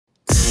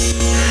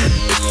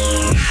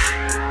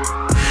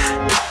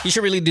You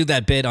should really do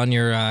that bit on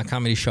your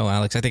comedy show,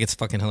 Alex. I think it's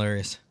fucking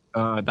hilarious.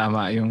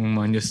 Tama, yung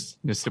mga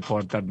news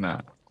reporter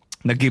na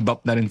nag-give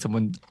up na rin sa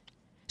mundo.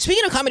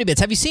 Speaking of comedy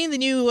bits, have you seen the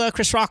new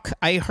Chris Rock?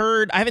 I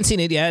haven't seen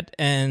it yet,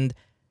 and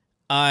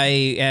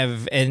I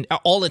have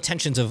all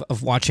intentions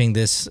of watching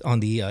this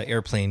on the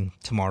airplane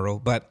tomorrow.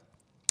 But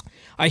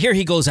I hear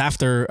he goes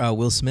after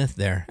Will Smith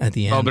there at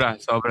the end.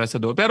 Sobra sa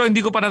do. Pero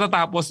hindi ko pa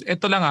natatapos.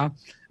 Ito lang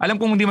alam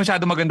kong hindi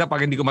masyado maganda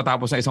pag hindi ko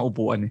matapos sa isang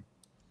upuan eh.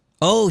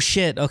 Oh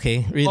shit,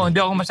 okay. Really?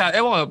 Hindi ako masyado,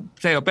 ewan ko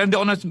sa'yo, pero hindi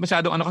ako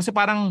masyadong kasi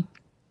parang,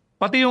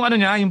 pati yung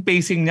niya, yung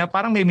pacing niya,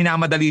 parang may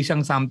minamadali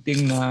siyang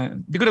something na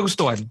hindi ko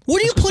nagustuhan.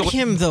 Where do you put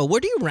him though? Where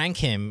do you rank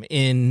him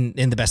in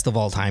the best of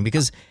all time?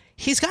 Because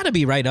he's got to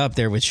be right up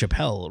there with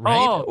Chappelle, right?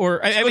 Oh,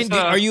 or I mean,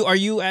 are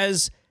you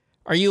as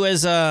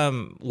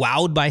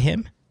wowed by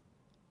him?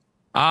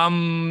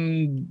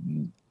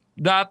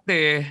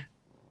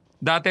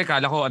 Dati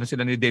kala ko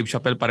sila ni Dave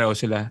Chappelle, pareho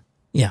sila.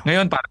 Yeah.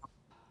 Ngayon parang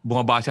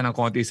bumaba siya ng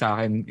konti sa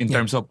akin in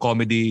terms of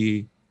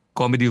comedy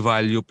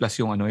value plus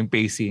yung yung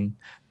pacing.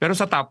 Pero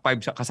sa top 5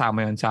 siya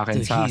kasama yun sa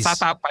akin. Sa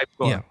top 5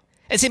 ko. Yeah.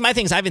 And see, my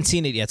thing is I haven't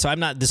seen it yet, so I'm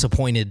not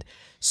disappointed.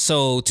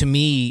 So to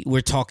me,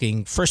 we're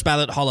talking first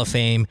ballot Hall of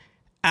Fame,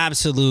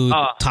 absolute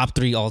top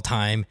 3 all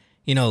time.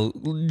 You know,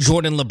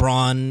 Jordan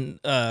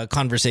LeBron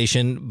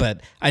conversation,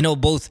 but I know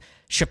both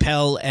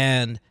Chappelle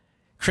and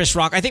Chris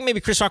Rock. I think maybe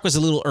Chris Rock was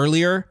a little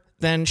earlier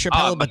than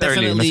Chappelle, but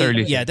definitely,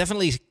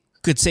 definitely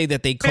could say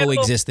that they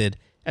coexisted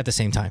at the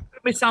same time.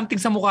 May something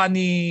sa mukha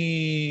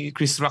ni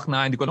Chris Rock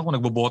na hindi ko alam kung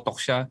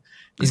nagbobotok siya.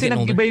 Kasi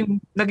nag-iba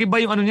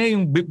yung niya,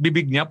 yung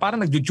bibig niya,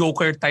 parang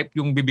nagjo-joker type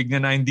yung bibig niya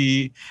na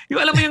hindi,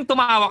 yung alam mo yung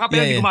tumawa ka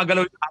pero hindi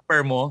gumagalaw yung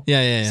upper mo.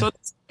 Yeah. So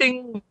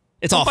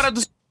it's off.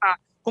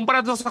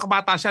 Kumpara doon sa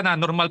kabata siya na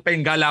normal pa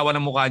yung galawan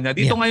ng mukha niya.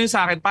 Dito ngayon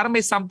sa akin, parang may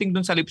something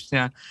doon sa lips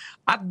niya.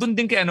 At doon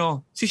din kay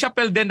si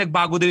Chappelle din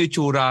nagbago din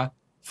itsura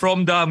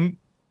from the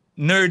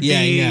nerdy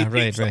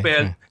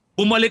Chappelle. Right.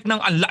 Bumalik ng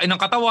ang laki ng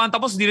katawan,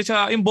 tapos hindi na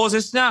siya, yung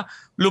boses niya,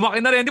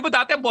 lumaki na rin. Di ba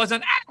dati ang boses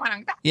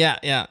niya,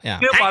 Yeah.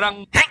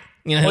 Parang,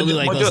 he'll do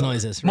like those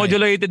noises. Right?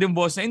 Modulated yung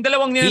boss niya. Yung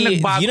dalawang niya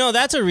nagbago. You know,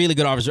 that's a really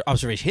good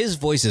observation. His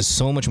voice is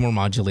so much more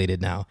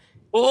modulated now.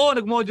 Oo,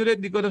 nag-modulate.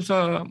 Di ko alam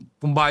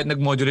kung bakit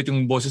nag-modulate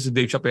yung boses si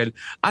Dave Chappelle.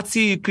 At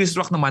si Chris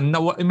Rock naman,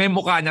 may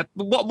mukha niya.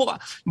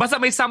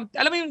 Basta may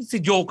alam mo yung si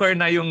Joker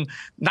na yung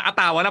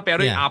nakatawa na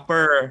pero yung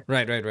upper.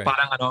 Right.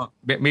 Parang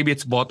maybe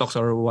it's Botox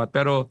or what.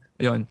 Pero,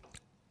 ayun.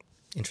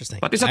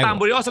 Interesting. Pati sa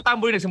Tamboy. Sa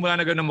Tamboy nagsimula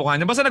na gano'n ang mukha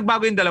niya. Basta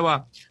nagbago yung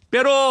dalawa.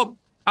 Pero,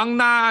 ang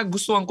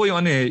nagustuhan ko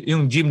yung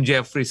yung Jim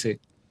Jeffries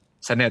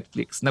sa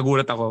Netflix.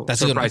 Nagulat ako.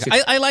 That's surprising.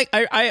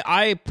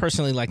 I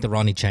personally like the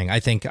Ronnie Chang. I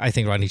think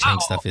Ronnie Chang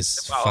stuff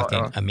is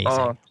fucking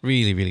amazing.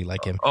 Really, really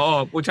like him.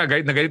 Pucha,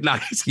 galit na galit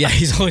lagi. Yeah,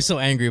 he's always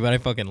so angry, but I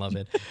fucking love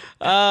it.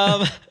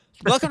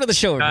 Welcome to the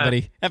show,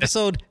 everybody.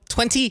 Episode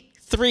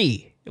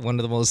 23. One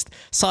of the most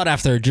sought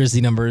after jersey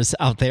numbers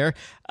out there.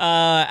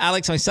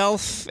 Alex,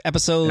 myself,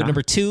 episode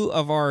number 2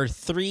 of our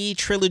 3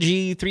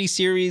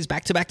 series,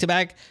 back to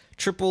back.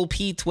 Triple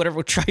Pete,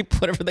 whatever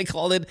they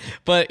call it.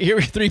 But here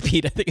we're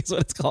 3-peat, I think is what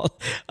it's called.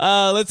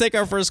 Let's take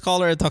our first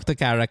caller and talk to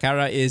Kara.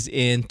 Kara is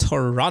in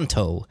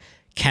Toronto,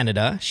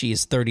 Canada. She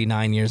is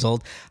 39 years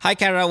old. Hi,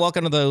 Kara.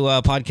 Welcome to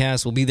the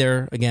podcast. We'll be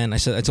there again. I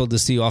told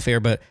this to you off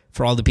air, but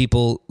for all the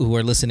people who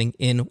are listening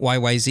in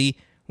YYZ,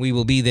 we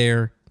will be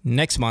there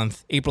next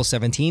month, April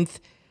 17th.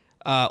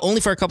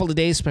 Only for a couple of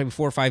days, probably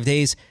 4 or 5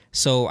 days.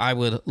 So I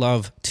would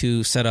love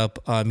to set up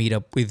a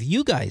meetup with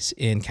you guys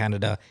in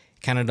Canada.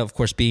 Canada, of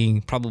course, being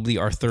probably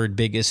our 3rd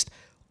biggest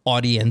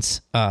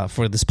audience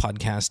for this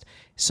podcast.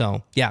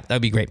 So, yeah, that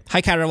would be great. Hi,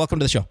 Kara. Welcome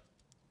to the show.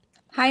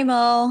 Hi,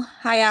 Mo.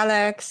 Hi,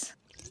 Alex.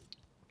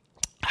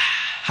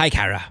 Hi,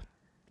 Kara.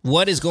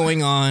 What is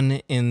going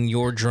on in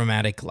your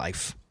dramatic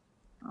life?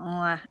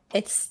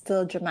 It's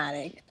still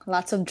dramatic.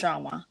 Lots of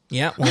drama.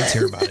 Yeah, well, let's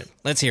hear about it.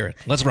 Let's hear it.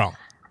 Let's roll.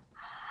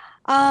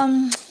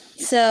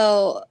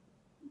 So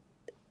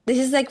this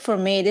is for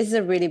me, this is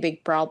a really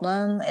big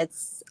problem.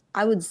 It's,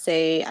 I would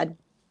say,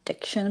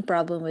 addiction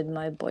problem with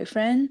my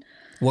boyfriend.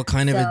 What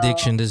kind of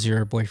addiction does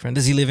your boyfriend?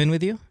 Does he live in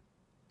with you?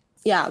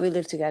 Yeah, we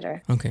live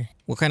together. Okay.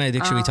 What kind of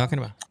addiction are we talking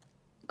about?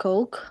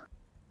 Coke.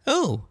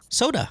 Oh,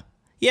 soda.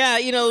 Yeah,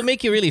 it'll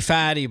make you really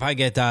fat. You probably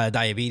get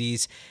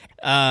diabetes.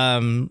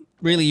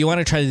 Really, you want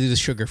to try to do the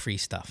sugar-free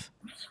stuff.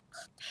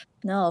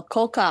 No,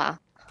 Coca.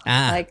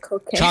 Like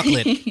cocaine.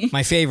 Chocolate.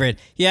 My favorite.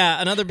 Yeah,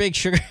 another big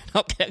sugar.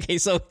 Okay,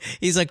 so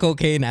he's a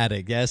cocaine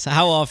addict. Yes.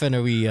 How often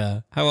are we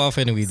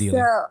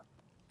dealing?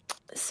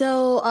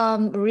 So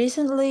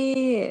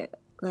recently,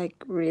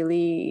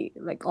 really,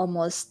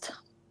 almost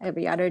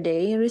every other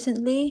day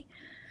recently.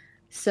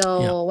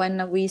 So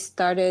when we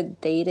started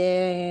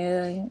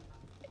dating,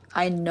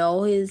 I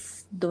know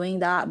he's doing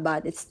that,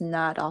 but it's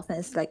not often.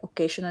 It's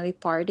occasionally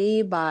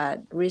party,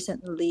 but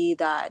recently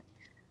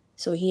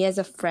so he has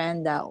a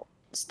friend that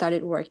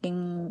started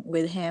working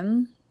with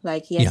him.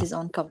 He has his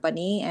own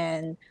company,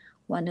 and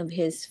one of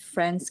his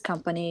friends'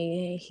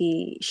 company,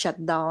 he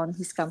shut down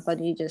his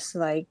company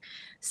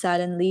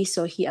suddenly.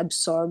 So he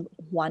absorbed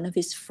one of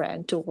his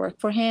friends to work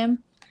for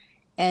him.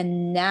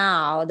 and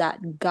now that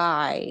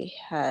guy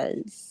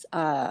has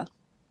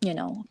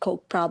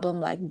coke problem,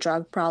 like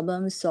drug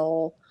problem.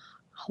 So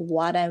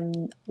what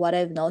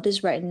I've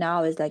noticed right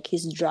now is like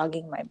he's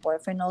drugging my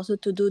boyfriend also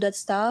to do that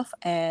stuff.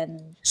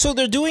 And So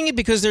they're doing it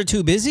because they're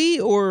too busy,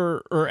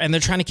 or and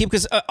they're trying to keep,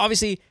 because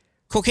obviously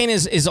cocaine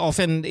is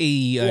often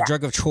a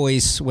drug of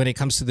choice when it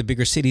comes to the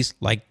bigger cities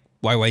like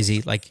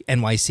YYZ, like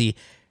NYC,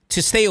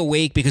 to stay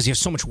awake because you have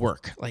so much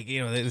work. Like,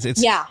 you know, it's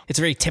a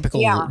very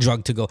typical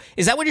drug to go.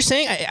 Is that what you're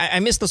saying?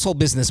 I missed this whole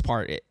business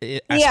part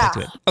aspect to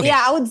it. Okay.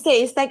 Yeah, I would say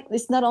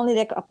it's not only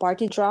like a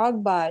party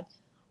drug, but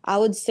I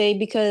would say,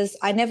 because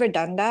I never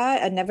done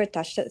that, I never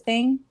touched that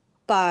thing,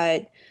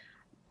 but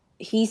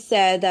he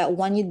said that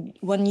when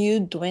you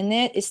doing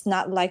it, it's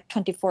not like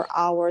 24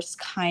 hours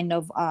kind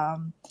of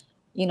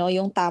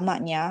yung tama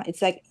niya.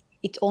 It's like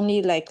it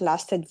only like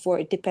lasted for,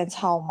 it depends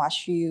how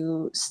much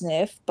you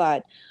sniff,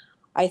 but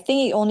I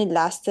think it only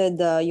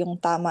lasted, yung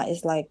tama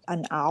is like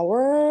an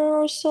hour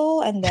or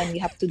so, and then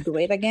you have to do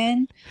it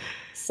again.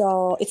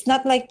 So it's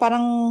not like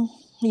parang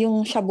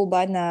yung shabu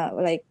ba na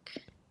like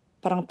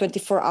parang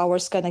 24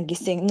 hours ka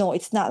nagising. No,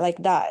 it's not like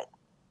that.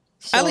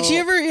 So, Alex, you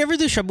ever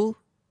do shabu?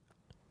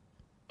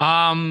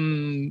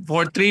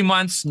 For 3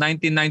 months,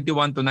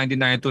 1991 to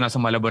 1992,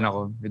 nasa Malabon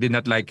ako. I did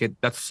not like it.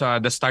 That's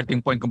the starting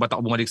point kung ba't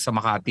ako bumalik sa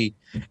Makati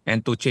and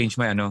to change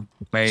my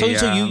So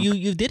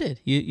you did it.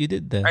 You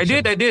did the I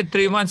did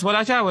 3 months.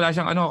 Wala siyang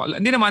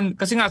Hindi naman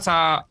kasi nga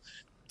sa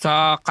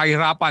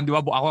kahirapan, di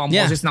ba? Ako ang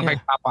boses ng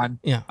kahirapan.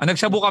 Yeah.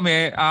 Nagshabu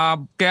kami,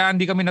 kaya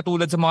hindi kami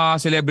natulad sa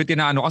mga celebrity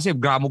na kasi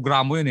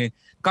gramo-gramo yun eh.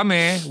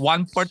 Kami,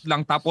 1/4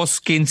 lang, tapos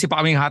 15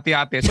 pa kaming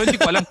hati-hati. So hindi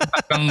ko alam kung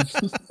talagang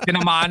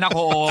tinamaan ako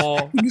o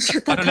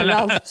ano na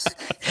lang.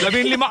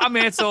 15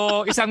 kami,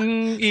 so isang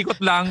ikot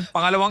lang,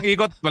 pangalawang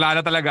ikot, wala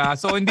na talaga.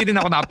 So hindi din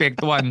ako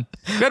naapektuhan.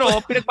 Pero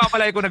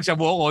pinagpapalay ko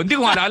nagshabu ako. Hindi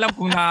ko nga alam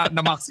kung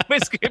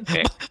na-maximize ko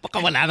eh. Baka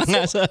wala na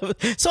nga.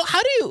 So how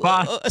do you...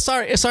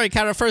 sorry,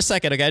 Kara, for a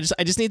second, okay?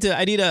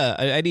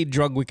 I need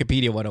drug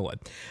Wikipedia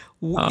 101.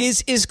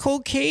 Is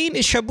cocaine,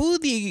 is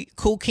shabu the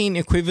cocaine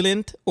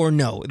equivalent or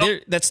no?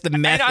 That's the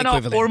meth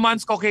equivalent. 4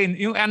 months cocaine,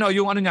 yung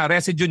niya,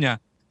 residue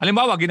niya.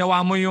 Halimbawa,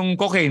 ginawa mo yung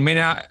cocaine,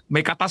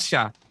 may katas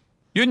siya.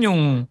 Yun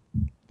yung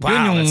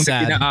that's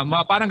sad.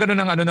 Parang ganun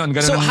ang nun.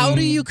 So how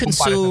do you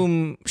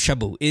consume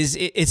shabu?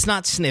 It's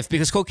not sniff,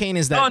 because cocaine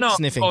is that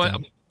sniffing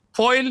thing.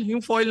 Foil,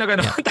 yung foil na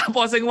gano'n.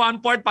 Tapos yung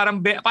 1/4 parang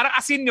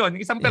asin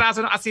yun. Isang piraso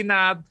ng asin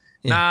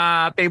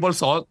na table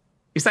salt.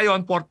 Isa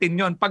yon, 14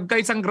 yon. Pagka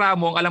 1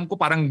 gramo, ang alam ko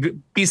parang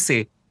piece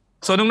eh.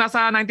 So nung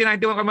nasa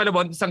 1991 kami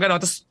Malabon, isang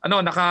gano'n, tapos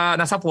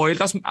nasa foil,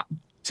 tapos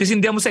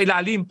sisindihan mo sa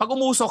ilalim. Pag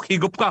umusok,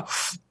 higop ka.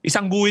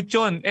 Isang guhit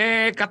yun.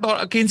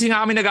 15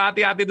 nga kami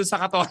nag-ati-ati doon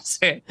sa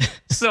 14.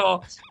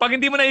 So, pag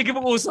hindi mo nahigip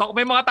ang usok,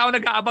 may mga tao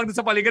nag-aabang doon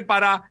sa paligid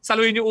para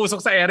saluhin yung usok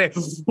sa ere.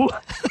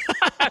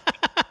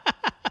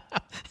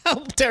 How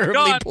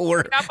terribly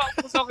poor.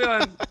 Pinapausok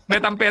yun.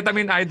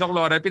 Methamphetamine,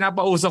 hydrochloride.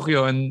 Pinapausok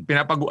yun.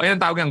 Ayan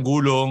tawag yung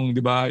gulong,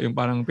 di ba? Yung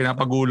parang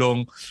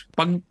pinapagulong.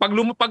 Pag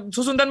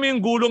susundan mo yung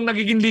gulong,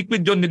 nagiging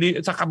liquid yun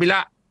sa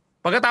kabila.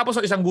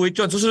 Pagkatapos ng isang guhit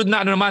yun, susunod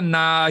na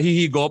na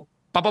hihigop,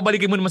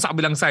 papabalikin mo naman sa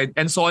kabilang side,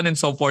 and so on and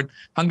so forth,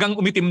 hanggang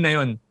umitim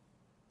na yun.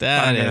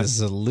 That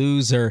is a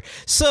loser.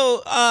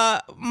 So,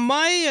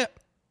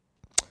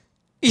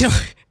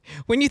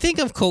 when you think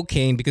of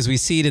cocaine, because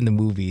we see it in the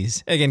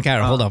movies, again,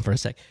 Kara, hold on for a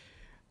sec.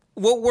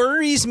 What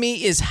worries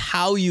me is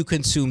how you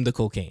consume the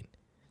cocaine.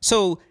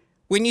 So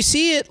when you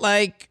see it,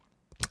 like,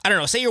 I don't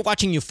know, say you're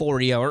watching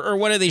Euphoria or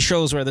one of these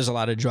shows where there's a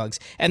lot of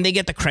drugs, and they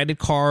get the credit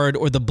card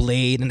or the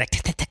blade and like,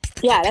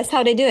 that's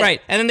how they do it.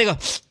 Right. And then they go,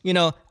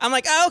 I'm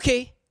like,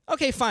 okay,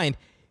 fine.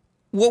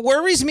 What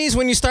worries me is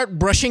when you start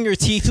brushing your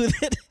teeth with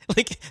it.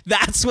 Like,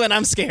 that's when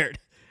I'm scared.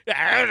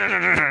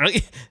 That's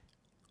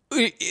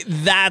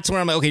when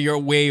I'm like, okay, you're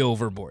way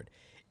overboard.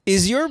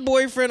 Is your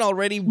boyfriend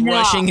already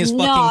brushing his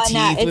fucking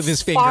teeth with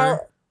his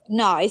finger?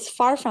 No, it's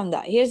far from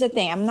that. Here's the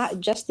thing. I am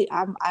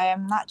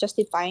not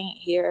justifying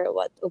here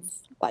what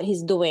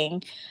he's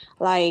doing.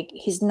 Like,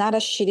 he's not a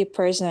shitty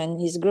person.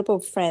 His group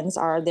of friends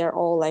they're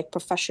all like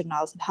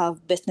professionals,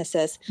 have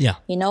businesses. Yeah.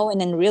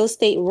 And in real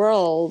estate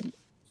world,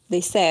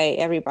 they say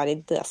everybody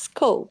does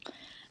coke.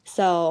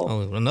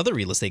 So another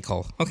real estate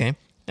call. Okay.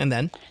 And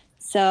then?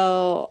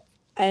 So,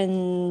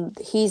 and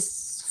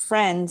his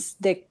friends,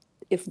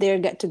 if they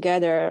get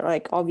together,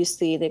 like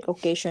obviously, like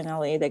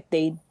occasionally, like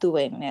they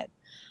doing it,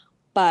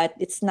 but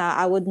it's not.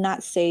 I would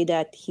not say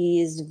that he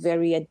is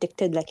very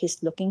addicted, like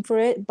he's looking for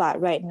it.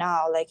 But right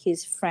now, like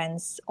his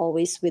friends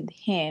always with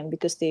him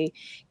because they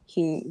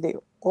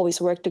always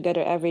work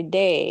together every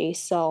day.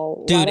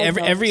 So dude,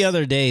 every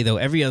other day though,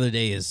 every other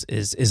day is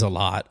a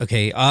lot.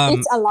 Okay,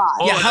 it's a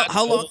lot. Yeah,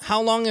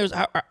 how long is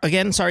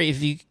again? Sorry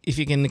if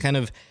you can kind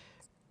of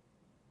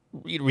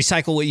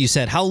recycle what you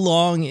said. How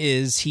long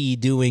has he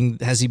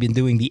been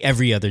doing the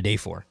every other day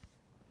for?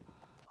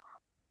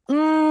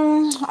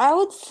 I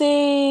would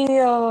say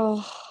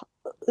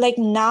like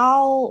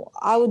now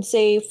I would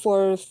say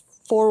for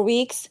 4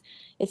 weeks.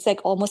 it's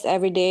like almost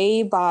every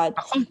day. But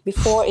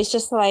before, it's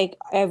just like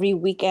every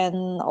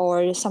weekend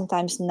or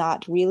sometimes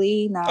not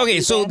really.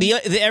 Okay, so the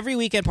every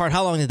weekend part,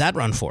 how long did that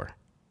run for?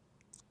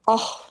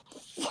 Oh,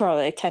 for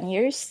like 10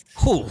 years.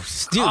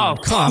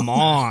 Dude, come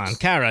on,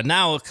 Kara.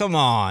 Now, come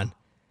on.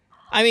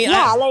 I mean,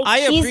 Yeah,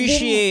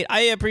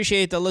 I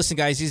appreciate the listen,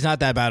 guys. He's not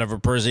that bad of a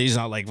person. He's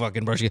not like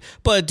fucking brushing.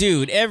 But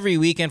dude,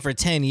 every weekend for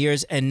 10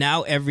 years and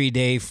now every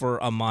day for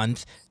a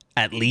month,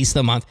 at least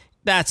a month.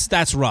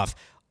 That's rough.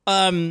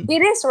 It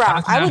is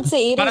rough. I would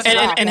say it is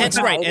rough. And hence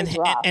Yeah, right, it is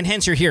rough. and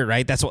hence you're here,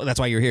 right? That's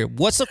why you're here.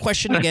 What's the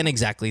question again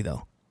exactly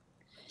though?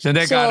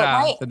 Sandali, So,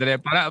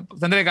 Kara.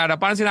 Kara.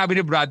 Parang sinabi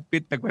ni Brad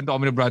Pitt, nagkwento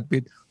kami ni Brad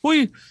Pitt,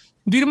 "Uy,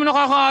 hindi naman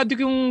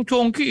nakaka-addict yung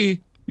chonky eh.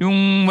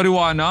 Yung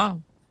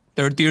marijuana.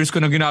 30 years ko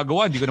na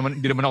ginagawa, hindi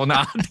naman ako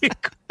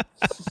na-addict."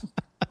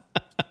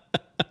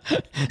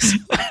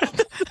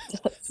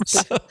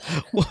 So,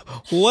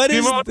 what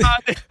is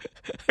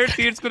 30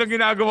 years ko na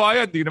ginagawa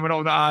yan, hindi naman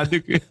ako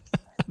na-addict eh.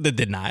 the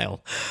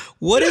denial?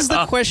 What is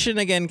the question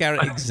again,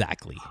 Kara?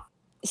 Exactly.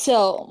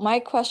 So, my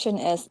question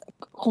is,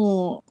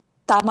 kung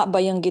tama ba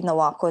yung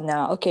ginawa ko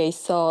na, okay,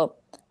 so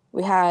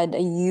we had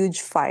a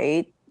huge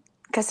fight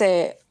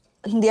kasi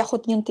hindi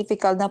ako yung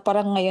typical na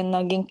parang ngayon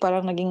naging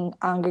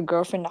angry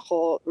girlfriend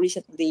ako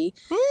recently.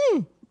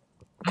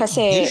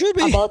 Kasi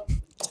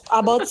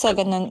about sa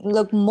ganun,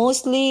 like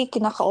mostly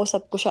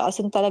kinakausap ko siya as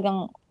in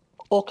talagang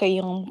okay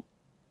yung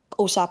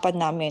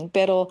usapan namin.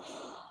 Pero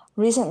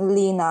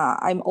recently na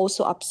I'm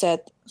also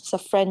upset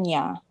sa friend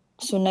niya.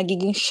 So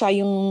nagiging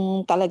siya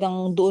yung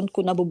talagang doon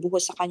ko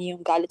nabubuhos sa kanya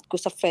yung galit ko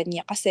sa friend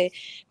niya. Kasi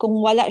kung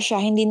wala siya,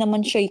 hindi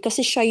naman siya,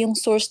 kasi siya yung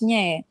source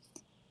niya eh.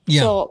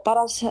 Yeah. So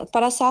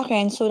para sa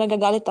akin, so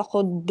nagagalit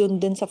ako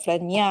doon din sa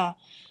friend niya.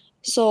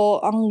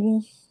 So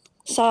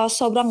sa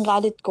sobrang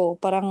galit ko,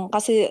 parang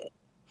kasi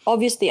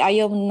obviously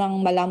ayaw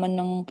nang malaman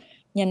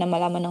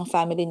ng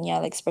family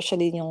niya, like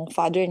especially yung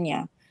father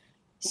niya.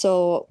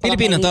 So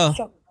Filipino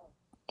to?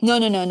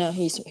 No,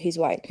 he's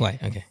white.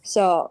 Why? Okay.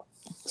 So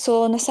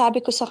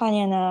nasabi ko sa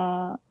kanya na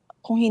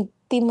kung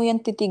hindi mo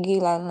yan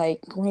titigilan,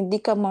 like kung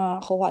hindi ka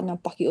makakuha ng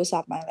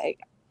pakiusapan,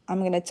 like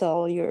I'm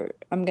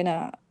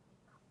gonna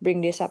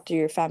bring this up to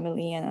your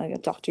family and I'm gonna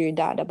talk to your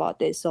dad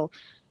about this. So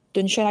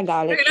dun siya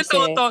nagalit.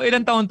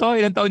 Ilan taon to?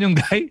 Ilan taon yung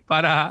guy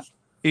para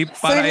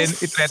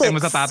i-threaten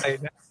mo sa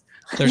tatay niya?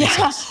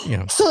 36.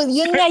 Yeah. So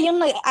yun nga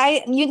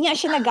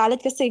siya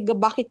nagalit kasi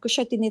bakit ko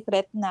siya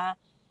tinitreat na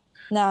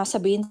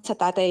sabihin sa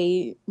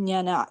tatay niya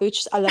na,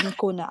 which alam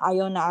ko na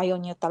ayaw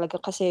niya talaga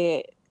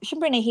kasi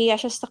syempre nahihiya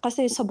siya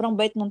kasi sobrang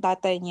bait ng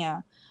tatay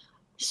niya.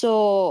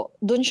 So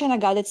doon siya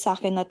nagalit sa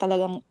akin na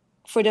talagang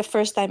for the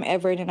first time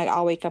ever na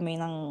nag-away kami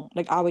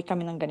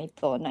ng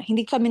ganito, na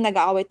hindi kami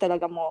nag-aaway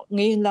talaga mo.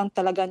 Ngayon lang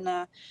talaga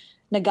na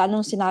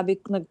ganong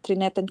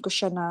nagtrinetan ko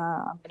siya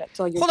na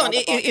hold on,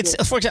 it's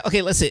for example,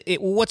 okay, let's say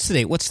what's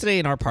today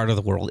in our part of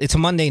the world? It's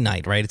a Monday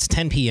night, right? It's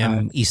 10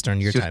 p.m.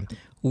 Eastern your time.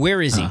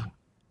 Where is he?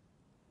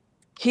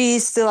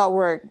 He's still at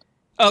work.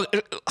 Oh,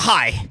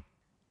 hi.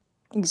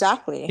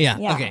 Exactly. Yeah.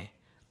 Okay.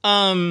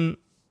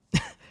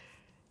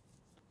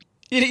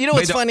 You know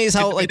what's funny is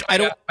how like I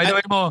don't. By the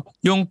way mo,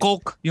 yung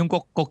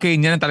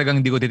cocaine yan talagang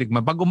hindi ko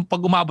titikman. Pag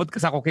umabot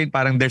ka sa cocaine,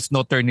 parang there's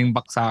no turning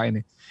back sa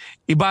akin eh.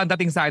 Iba ang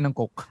dating sa akin ng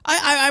coke.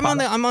 I'm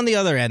on the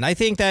other end. I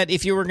think that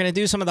if you were going to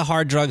do some of the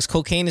hard drugs,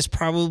 cocaine is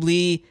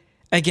probably,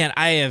 again,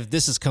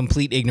 this is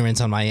complete ignorance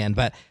on my end,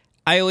 but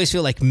I always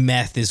feel like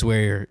meth is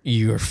where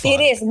you're fun.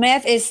 It is.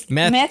 Meth is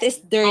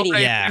dirty.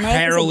 Okay. Yeah, meth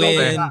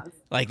heroin.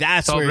 Like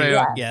that's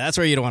where that's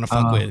where you don't want to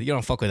fuck with. You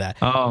don't fuck with that.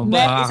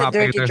 Meth is a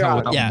dirty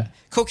drug. Yeah,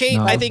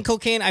 cocaine. No. I think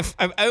cocaine. I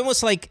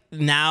almost like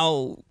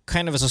now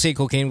kind of associate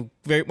cocaine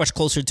very much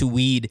closer to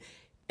weed.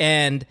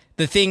 And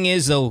the thing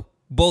is, though,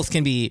 both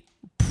can be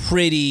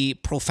pretty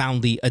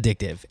profoundly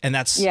addictive, and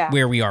that's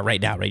where we are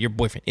right now. Right, your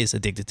boyfriend is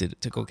addicted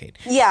to cocaine.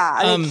 Yeah,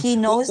 like he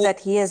knows that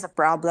he has a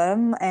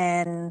problem,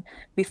 and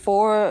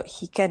before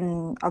he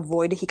can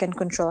avoid it, he can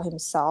control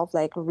himself.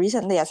 Like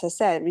recently, as I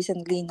said,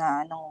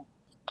 na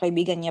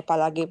kaibigan niya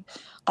palagi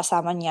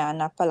kasama niya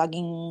na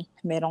palaging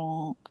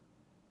merong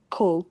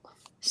coke.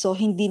 So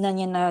hindi na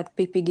niya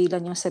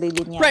napipigilan yung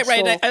sarili niya. Right.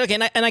 So, Okay,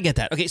 and I get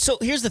that. Okay, so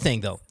here's the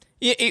thing, though.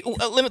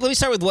 Let me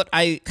start with what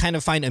I kind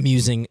of find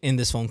amusing in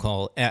this phone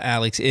call,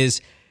 Alex,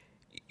 is,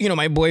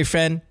 my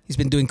boyfriend, he's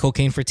been doing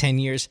cocaine for 10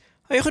 years.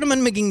 Ayoko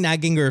naman maging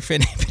nagging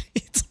girlfriend.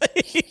 It's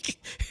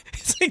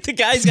like the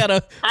guy's got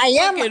a I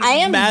am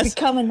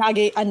become a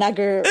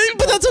nagger.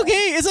 But that's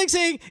okay. It's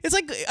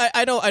like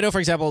I know for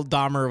example,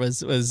 Dahmer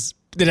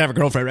didn't have a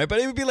girlfriend, right? But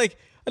it would be like,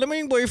 alam mo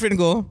yung boyfriend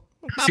ko,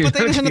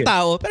 papatay na siya ng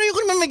tao, pero ayoko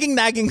naman maging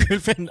nagging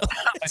girlfriend.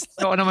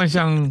 Ako naman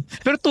siyang,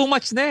 pero too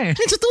much na eh.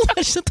 It's too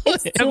much na to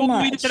eh.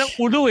 Nag-uwi na siya ng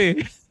ulo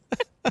eh.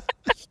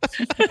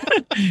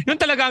 Yun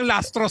talaga ang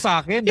last straw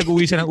sa akin.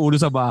 Nag-uwi siya ng ulo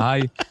sa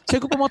bahay.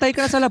 Sabi ko, pumatay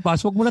ka na sa labas,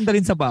 huwag mo lang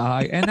dalhin sa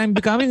bahay. And I'm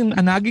becoming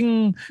a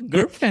nagging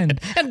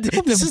girlfriend. And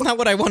this is not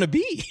what I want to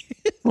be.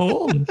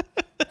 Oo.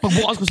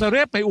 Pagbukas ko sa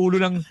rep, may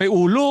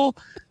ulo.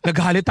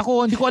 Naghalit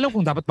ako. Hindi ko alam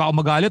kung dapat ba ako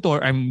magalit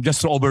or I'm just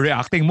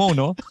overreacting mo,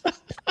 no?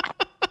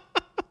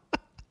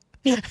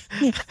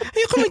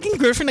 Ayoko maging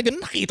girlfriend na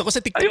ganun. Nakita ko sa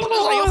TikTok. Ayoko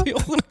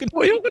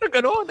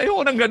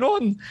ng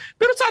ganun.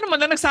 Pero sana man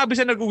lang nagsabi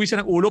siya, nag-uwi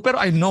siya ng ulo. Pero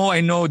I know,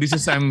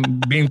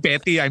 I'm being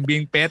petty.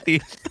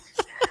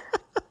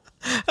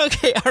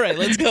 Okay, all right,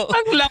 let's go.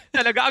 Ang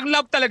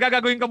love talaga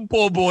gagawin kang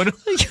pobo. No?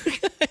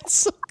 It's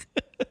so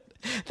good.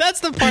 That's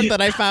the part that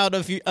I found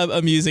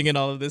amusing in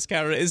all of this,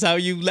 Kara, is how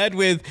you led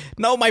with,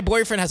 no, my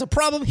boyfriend has a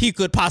problem. He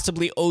could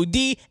possibly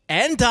OD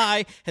and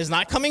die. Is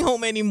not coming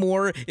home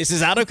anymore. This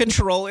is out of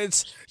control.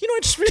 It's, I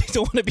just really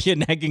don't want to be a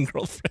nagging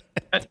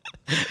girlfriend.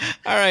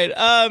 All right.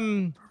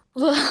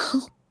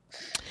 Well,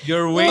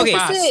 You're way Okay,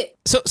 past.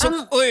 So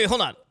wait,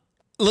 hold on.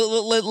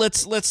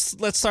 Let's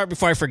start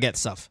before I forget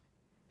stuff.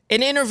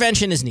 An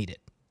intervention is needed.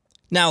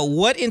 Now,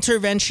 what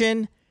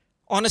intervention?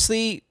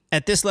 Honestly,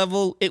 at this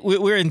level,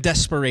 we're in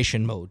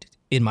desperation mode,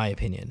 in my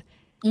opinion.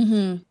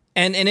 Mm-hmm.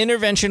 And an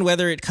intervention,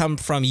 whether it come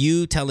from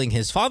you telling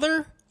his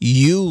father,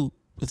 you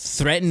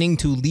threatening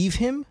to leave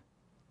him,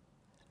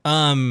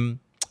 calling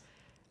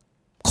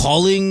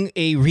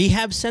a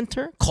rehab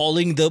center,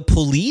 calling the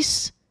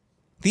police,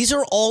 these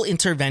are all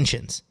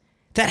interventions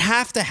that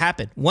have to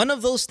happen. One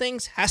of those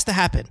things has to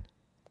happen.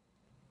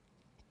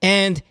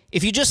 And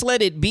if you just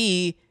let it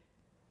be,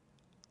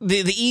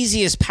 the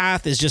easiest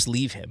path is just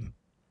leave him.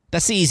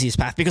 That's the easiest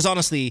path because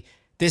honestly,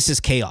 this is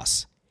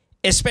chaos.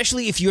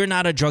 Especially if you're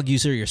not a drug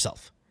user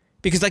yourself.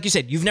 Because like you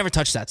said, you've never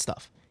touched that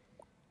stuff.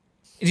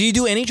 Do you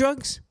do any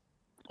drugs?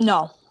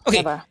 no. Okay.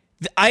 Never.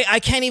 I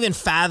can't even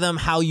fathom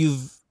how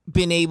you've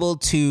been able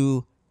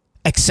to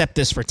accept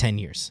this for 10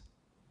 years.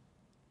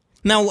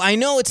 Now, I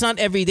know it's not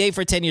every day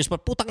for 10 years,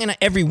 but putang ina,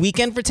 every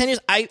weekend for 10 years,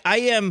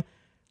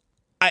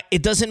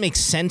 it doesn't make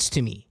sense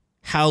to me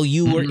how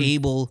you were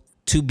able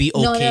to be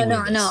okay with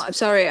this. No. I'm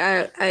sorry.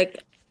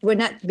 We're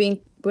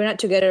not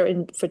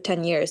together for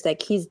 10 years.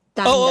 Like he's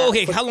done. Oh, that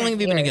okay. for How long 10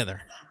 have you been years.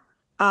 together?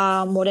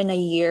 More than a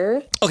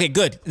year. Okay,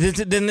 good.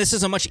 Then this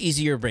is a much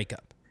easier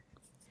breakup.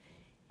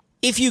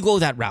 If you go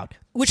that route,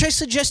 which I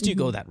suggest you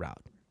go that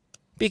route,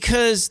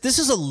 because this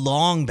is a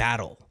long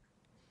battle.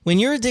 When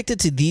you're addicted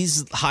to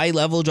these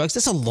high-level drugs,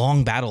 that's a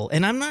long battle,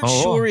 and I'm not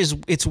sure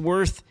it's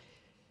worth.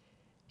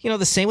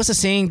 The same. What's the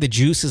saying? The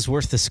juice is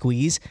worth the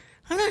squeeze.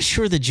 I'm not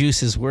sure the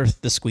juice is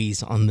worth the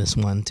squeeze on this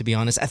one, to be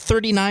honest. At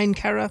 39,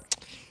 Kara.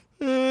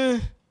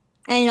 I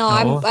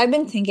know. I've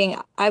been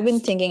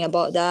thinking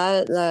about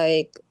that.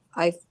 Like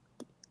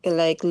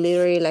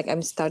literally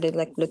I'm started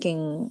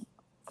looking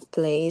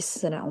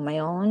place on my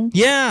own.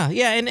 Yeah,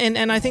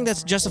 and I think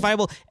that's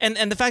justifiable.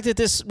 And the fact that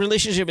this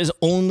relationship is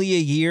only a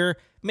year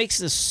makes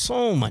this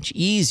so much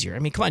easier. I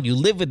mean, come on, you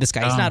live with this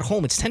guy. He's not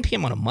home. It's 10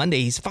 p.m. on a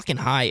Monday. He's fucking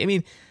high. I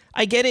mean,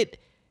 I get it.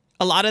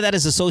 A lot of that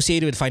is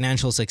associated with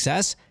financial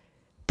success,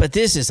 but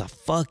this is a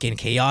fucking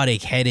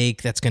chaotic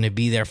headache that's going to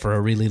be there for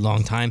a really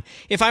long time.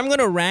 If I'm going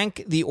to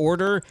rank the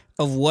order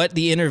of what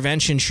the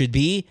intervention should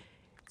be,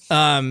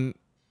 coming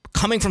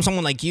from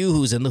someone like you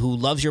who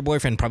loves your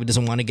boyfriend, probably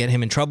doesn't want to get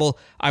him in trouble,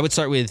 I would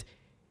start with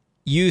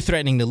you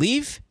threatening to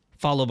leave,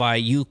 followed by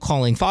you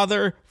calling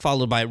father,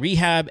 followed by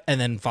rehab,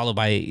 and then followed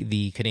by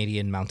the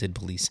Canadian Mounted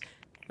Police.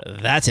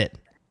 That's it.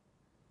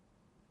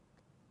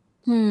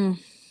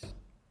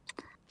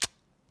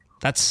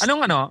 That's my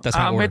may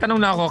order. tanong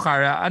na ako,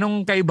 Kara.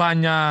 Anong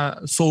kaibahan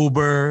niya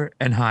sober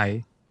and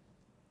high?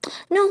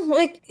 No,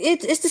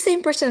 it's the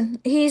same person.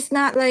 He's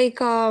not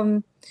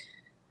again,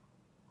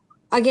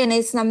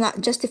 I'm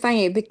not justifying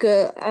it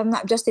because I'm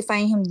not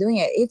justifying him doing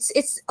it.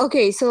 It's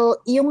okay.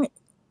 So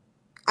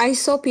I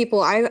saw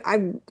people. I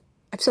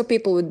saw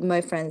people with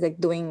my friends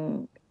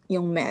doing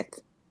yung meth.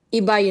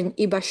 Iba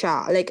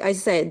siya. Like I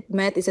said,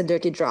 meth is a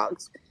dirty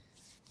drugs.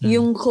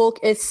 Yung coke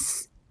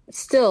is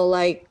still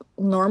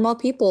normal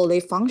people. They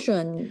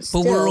function. But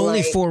still, we're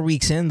only 4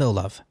 weeks in, though,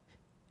 love.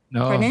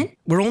 No. Pardon?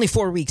 We're only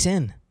 4 weeks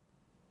in.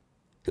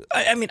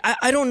 I mean,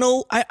 I don't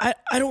know. I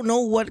don't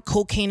know what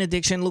cocaine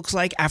addiction looks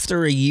like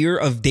after a year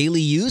of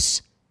daily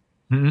use.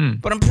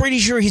 Mm-hmm. But I'm pretty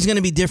sure he's going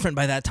to be different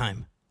by that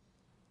time.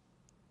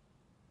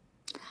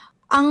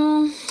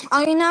 Ang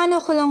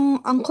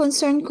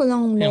concern ko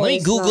lang Let more me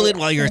is Google it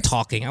while you're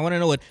talking. I want to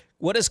know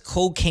what does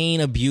cocaine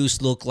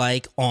abuse look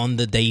like on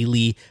the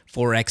daily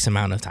for X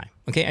amount of time.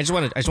 Okay, I just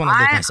want to look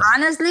myself.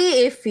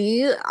 Honestly,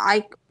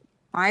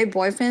 my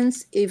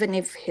boyfriends, even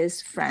if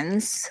his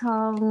friends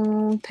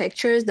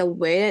pictures, the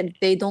way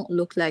they don't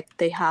look like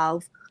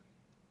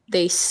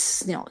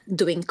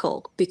doing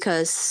coke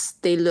because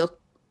they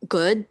look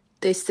good.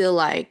 They still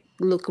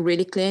look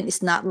really clean.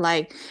 It's not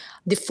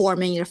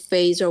deforming your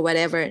face or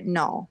whatever.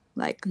 No,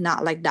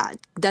 not like that.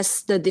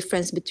 That's the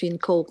difference between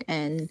coke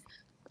and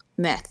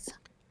meth.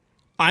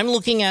 I'm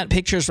looking at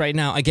pictures right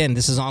now. Again,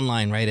 this is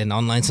online, right? And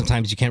online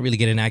sometimes you can't really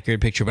get an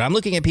accurate picture. But I'm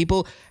looking at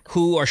people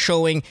who are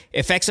showing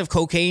effects of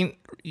cocaine,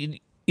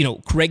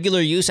 regular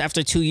use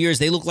after 2 years.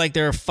 They look like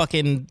they're a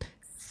fucking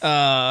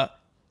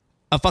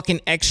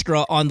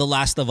extra on The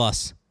Last of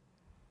Us.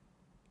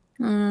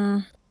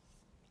 Dude,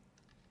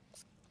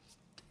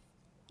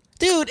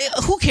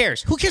 who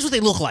cares? Who cares what they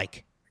look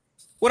like?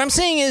 What I'm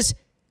saying is,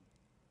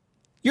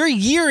 you're a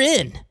year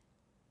in.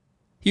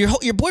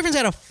 Your boyfriend's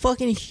got a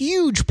fucking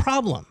huge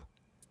problem.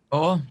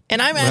 Oo.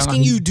 And I'm Wala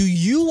asking nga- you, do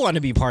you want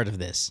to be part of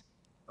this?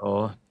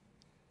 Oo.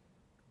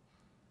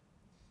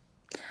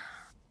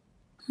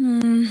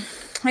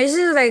 I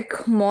just like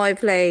more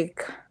of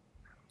like,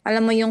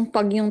 alam mo yung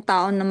pag yung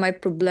tao na may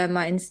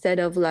problema, instead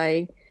of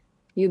like,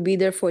 you be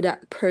there for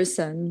that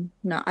person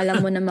na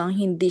alam mo namang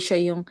hindi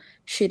siya yung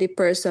shitty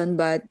person,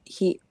 but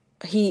he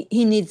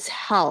needs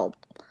help.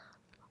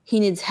 He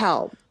needs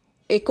help.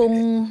 Eh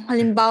kung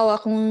halimbawa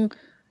kung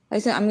I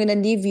said, I'm gonna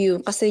leave you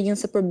kasi yung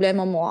sa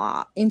problema mo,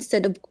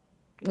 instead of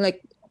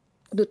like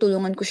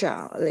tutulungan ko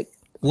siya, like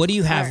What do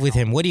you have with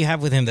him? What do you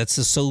have with him that's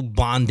just so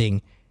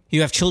bonding?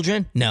 You have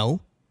children? No.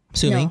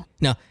 Assuming?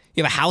 No.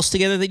 You have a house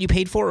together that you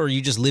paid for, or are you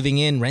just living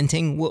in,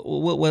 renting?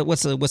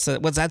 What's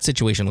that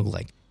situation look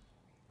like?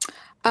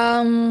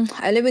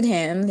 I live with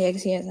him.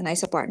 He has a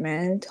nice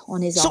apartment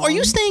on his own. So are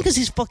you staying because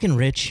he's fucking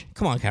rich?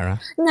 Come on, Kara.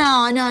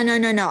 No.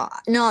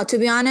 No, to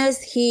be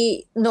honest,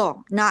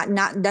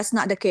 that's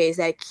not the case.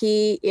 Like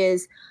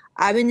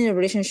I've been in a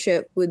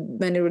relationship with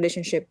many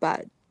relationship,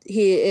 but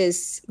he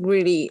is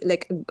really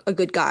like a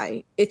good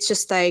guy. It's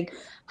just like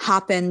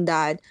happened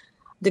that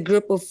the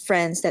group of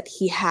friends that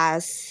he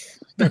have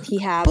But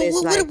is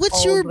like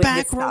what's all your with this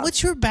background? stuff.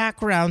 What's your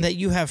background that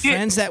you have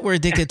friends that were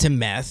addicted to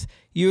meth?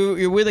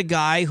 You're with a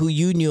guy who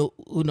you knew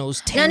who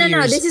knows 10 No.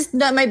 years. This is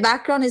not my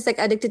background. Is like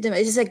addicted to.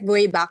 It's just like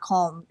way back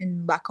home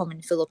in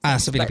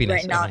Philippines. Sa But Pilipinas.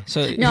 right now, Okay. So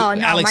no.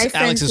 Alex- My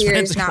friends Alex's here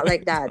friends is not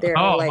like that. They're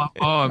Oo, all like.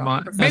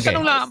 may Okay.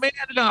 tanong lang, may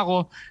ano lang ako.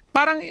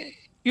 Parang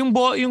yung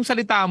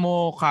salita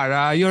mo,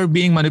 Kara, you're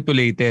being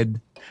manipulated.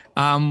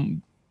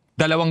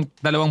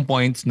 Dalawang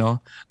points, no?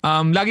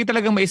 Lagi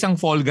talagang may isang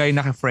fall guy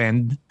na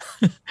friend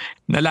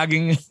na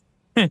laging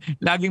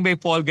may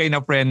fall guy na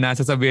friend na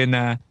sasabihin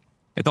na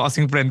ito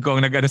kasing friend ko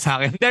ang nag-ano sa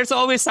akin. There's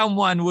always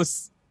someone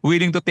who's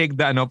willing to take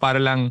the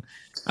para lang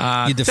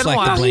You deflect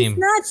the blame.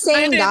 He's not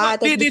saying Hindi, that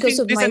because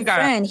of my listen,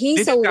 Kara. friend. He's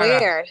Listen, Kara.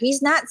 aware.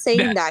 He's not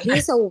saying that.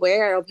 He's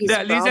aware of his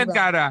Listen, problem.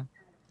 Kara.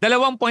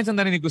 Dalawang points ang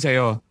narinig ko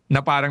sa'yo na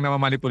parang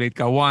namamanipulate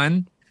ka.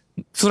 One,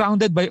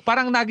 surrounded by,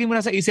 parang naging mo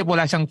na sa isip,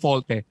 wala siyang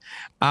fault eh.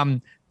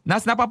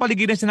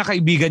 Napapaligiran siya na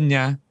kaibigan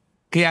niya,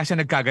 kaya siya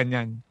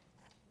nagkaganyan.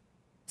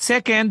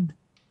 Second,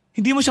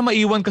 hindi mo siya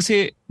maiwan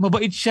kasi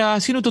mabait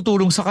siya, sino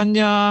tutulong sa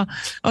kanya,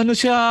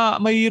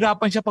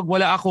 mahihirapan siya pag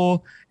wala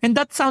ako. And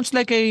that sounds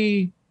like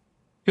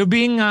you're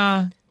being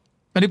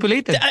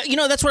manipulated. You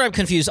know, that's where I'm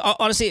confused.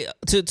 Honestly,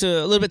 to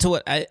a little bit to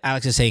what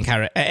Alex is saying,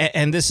 Kara,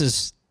 and this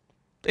is,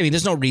 I mean,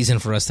 there's no reason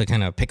for us to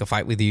kind of pick a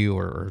fight with you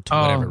or to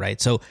whatever, right?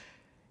 So,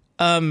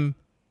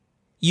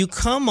 you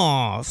come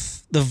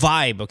off the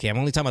vibe. Okay, I'm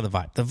only talking about the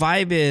vibe. The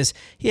vibe is,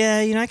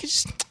 I could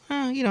just,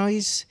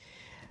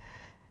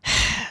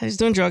 he's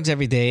doing drugs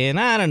every day, and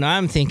I don't know.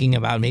 I'm thinking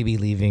about maybe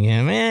leaving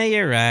him.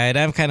 You're right.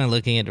 I'm kind of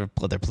looking at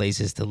other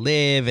places to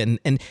live, and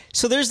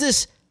so there's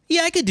this.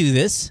 Yeah, I could do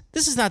this.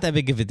 This is not that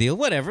big of a deal.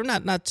 Whatever.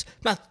 Not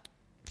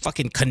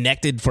fucking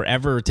connected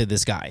forever to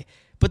this guy.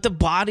 But the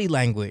body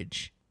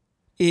language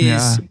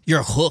is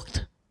you're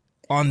hooked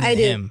on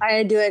him.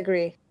 I do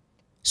agree.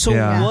 So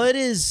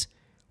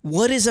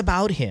what is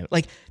about him?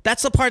 Like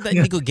that's the part that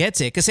Nico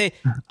gets it. Cause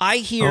I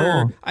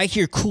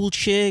hear cool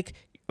chick.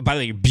 By the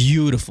way, you're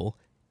beautiful.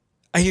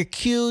 I hear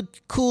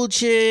cute, cool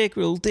chick,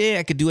 real thing.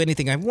 I could do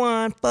anything I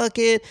want. Fuck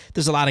it.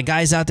 There's a lot of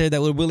guys out there that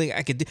were willing.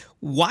 I could do.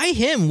 Why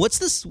him? What's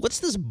this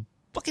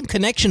fucking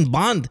connection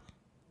bond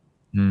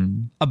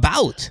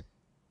about?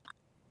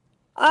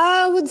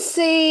 I would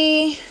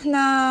say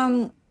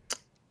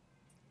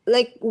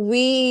like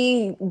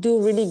we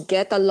do really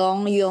get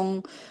along.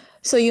 Yung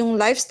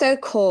lifestyle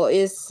ko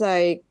is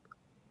like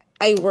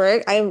I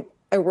work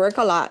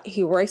a lot.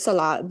 He works a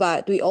lot,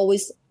 but we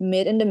always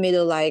meet in the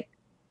middle. Like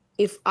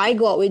if I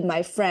go out with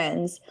my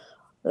friends,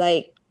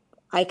 like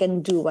I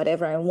can do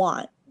whatever I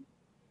want,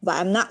 but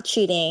I'm not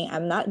cheating.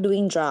 I'm not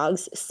doing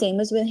drugs. Same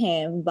as with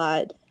him,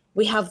 but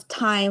we have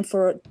time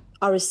for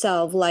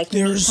ourselves. Like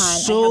There's me time.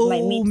 so I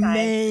have my me time.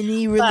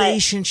 many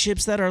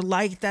relationships that are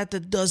like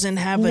that doesn't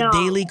have a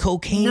daily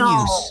cocaine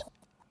use.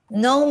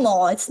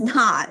 No, it's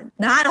not.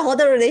 Not all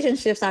the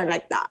relationships are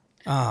like that.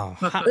 Oh,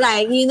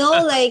 Like,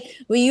 like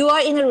when you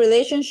are in a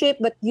relationship,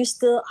 but you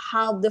still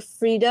have the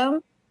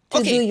freedom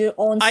to do your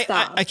own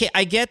stuff.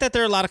 I get that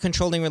there are a lot of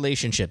controlling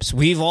relationships.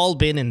 We've all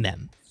been in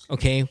them.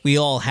 Okay, we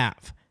all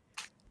have.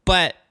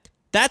 But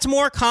that's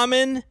more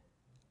common,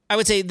 I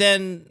would say,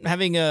 than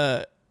having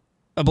a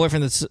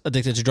boyfriend that's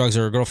addicted to drugs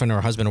or a girlfriend or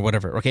a husband or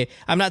whatever. Okay,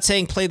 I'm not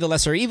saying play the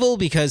lesser evil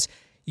because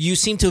you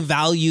seem to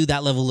value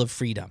that level of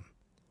freedom.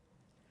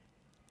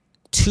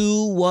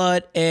 To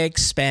what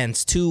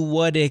expense? To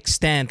what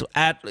extent?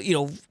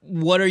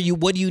 What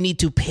do you need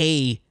to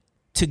pay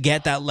to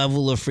get that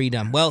level of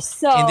freedom? Well,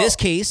 in this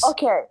case,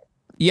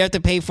 you have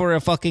to pay for a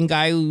fucking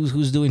guy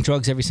who's doing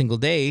drugs every single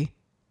day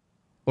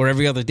or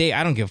every other day.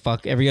 I don't give a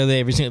fuck. Every other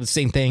day, every single, the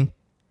same thing.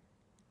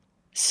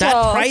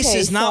 That price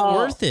is not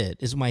worth it.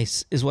 Is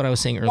what I was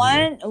saying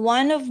earlier.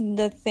 One of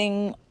the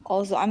thing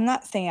also, I'm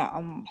not saying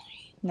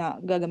na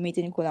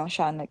gagamitin ko lang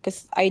siya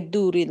because I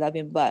do really love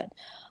him, but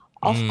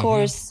of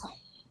course,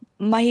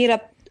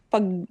 mahirap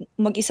pag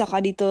mag-isa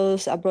ka dito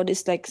sa abroad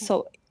is like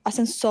so as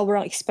in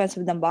sobrang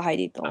expensive ng bahay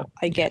dito.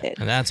 I get it.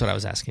 And that's what I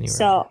was asking you.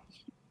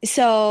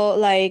 So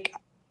like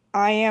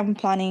I am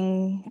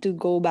planning to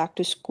go back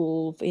to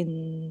school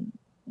in,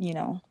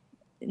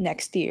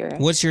 next year.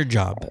 What's your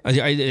job? Do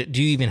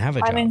you even have a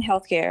job? I'm in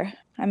healthcare.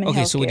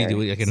 Okay, so what do you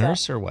do? Like a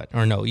nurse or what?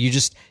 Or no,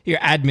 you're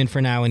admin for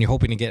now and you're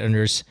hoping to get a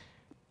nurse.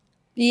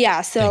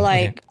 Yeah, so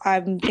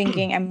I'm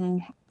thinking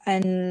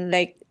and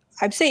like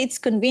I'd say it's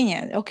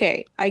convenient.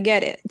 Okay, I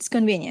get it. It's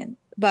convenient.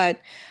 But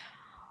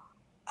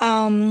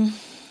I've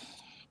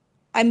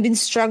been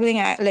struggling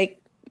like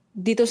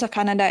dito sa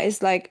Canada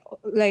is like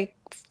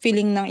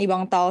feeling ng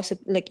ibang tao sa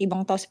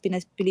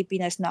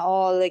Pilipinas na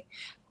like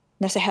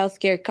nasa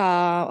healthcare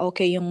ka,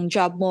 okay, yung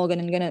job mo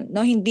ganun.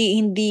 No,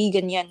 hindi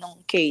ganyan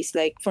nung case.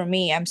 Like for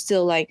me, I'm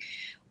still like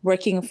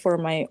working for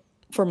my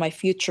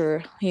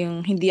future.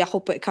 Yung hindi ako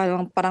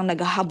parang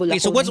naghahabol ako. Okay,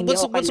 so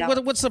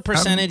what's the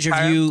percentage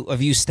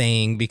of you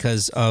staying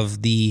because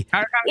of the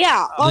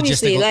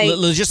obviously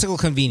logistical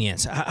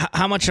convenience?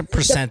 How much a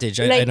percentage?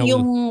 I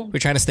know we're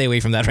trying to stay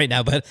away from that right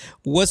now, but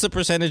what's the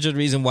percentage of the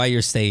reason why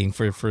you're staying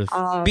for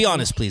be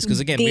honest, please, because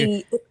again,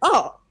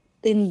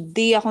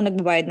 hindi ako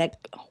nagbabayad, like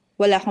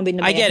wala akong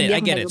binabayad. I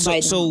get it.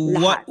 So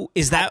what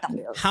is that?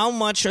 How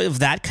much of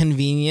that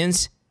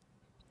convenience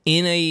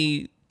in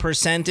a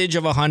percentage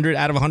of 100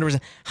 out of 100%,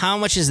 how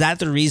much is that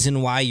the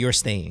reason why you're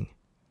staying?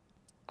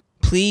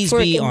 Please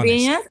be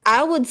honest.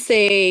 I would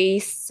say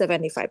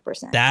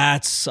 75%.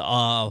 That's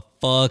a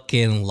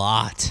fucking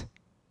lot.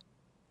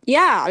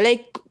 Yeah,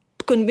 like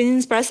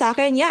convenience para sa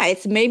akin,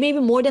 it's maybe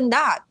more than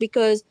that,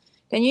 because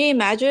can you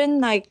imagine,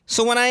 like...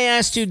 So when I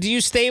asked you, do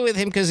you stay with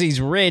him because he's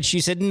rich?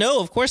 You said, no,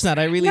 of course not.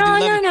 I really do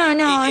love it.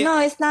 No,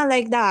 it's not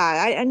like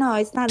that. I know,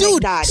 it's not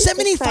like that. Dude,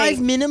 75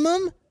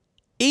 minimum?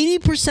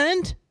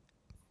 80%?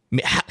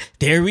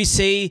 Dare we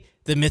say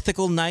the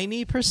mythical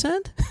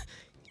 90%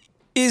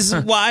 is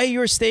why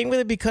you're staying with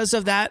it, because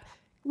of that?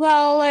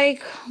 Well,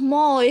 like,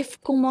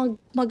 if kung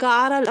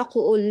mag-aaral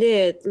ako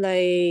ulit,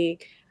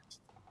 like,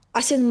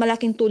 as in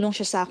malaking tulong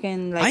siya sa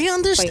akin. Like, I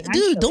understand.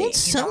 Dude, don't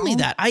tell me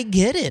that. I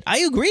get it. I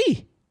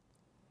agree.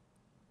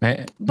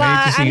 But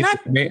I'm not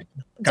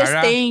just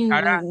staying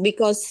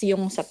because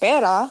yung sa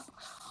pera.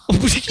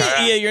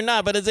 Yeah, you're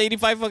not, but it's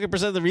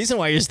 85% of the reason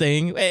why you're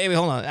staying. Wait,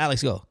 hold on.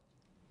 Alex, go.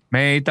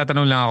 May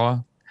tatanong lang ako.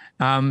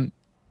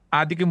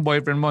 Addict yung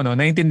boyfriend mo, no?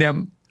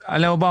 Naiintindihan,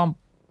 alam mo ba,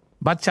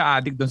 ba't siya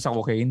addict doon sa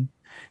cocaine?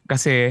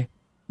 Kasi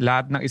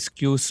lahat ng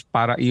excuse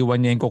para iwan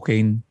niya yung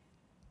cocaine,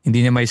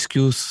 hindi niya may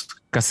excuse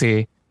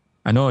kasi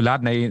lahat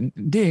na,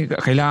 hindi,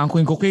 kailangan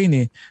ko yung cocaine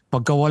eh.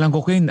 Pagka walang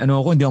cocaine,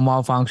 hindi ako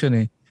maka-function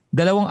eh.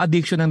 Dalawang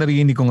addiction ang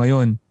narinig ko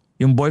ngayon.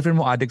 Yung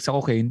boyfriend mo addict sa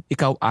cocaine,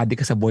 ikaw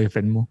addict ka sa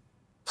boyfriend mo.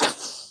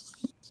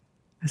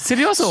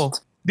 Seryoso?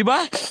 Di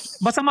ba?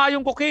 Masama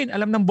yung cocaine,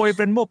 alam ng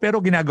boyfriend mo,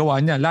 pero ginagawa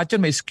niya. Lahat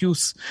yun may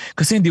excuse.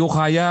 Kasi hindi ko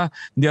kaya,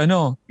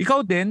 Ikaw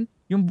din,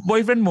 yung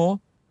boyfriend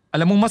mo,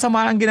 alam mong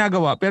masama ang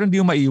ginagawa, pero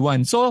hindi mo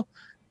maiwan. So,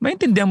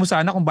 maintindihan mo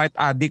sana kung bakit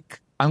addict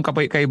ang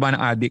kaiba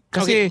ng addict.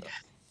 Kasi,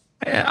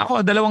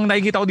 ako, dalawang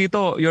nakikita ko dito,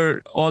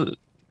 you're all,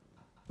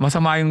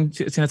 masama yung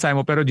sinasabi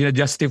mo, pero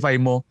gina-justify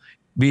mo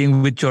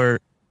being with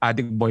your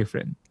addict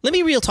boyfriend. Let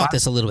me real talk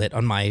this a little bit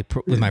on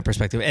with my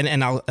perspective,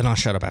 and I'll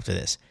shut up after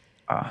this.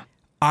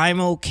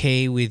 I'm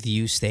okay with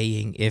you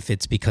staying if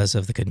it's because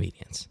of the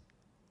convenience.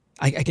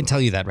 I can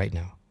tell you that right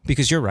now,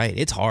 because you're right.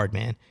 It's hard,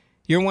 man.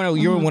 You're one of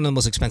the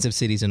most expensive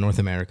cities in North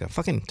America.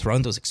 Fucking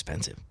Toronto's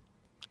expensive.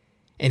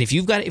 And if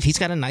he's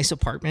got a nice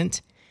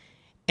apartment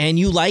and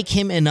you like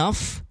him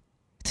enough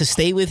to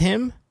stay with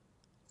him,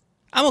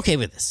 I'm okay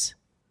with this.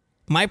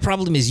 My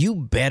problem is you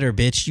better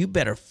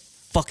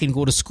fucking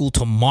go to school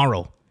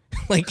tomorrow.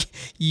 Like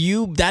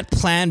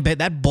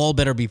that ball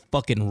better be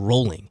fucking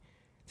rolling.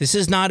 This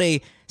is not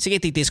sige,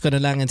 titis ko na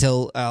lang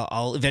until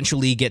I'll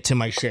eventually get to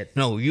my shit.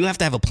 No, you have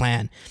to have a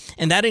plan.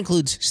 And that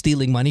includes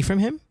stealing money from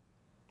him.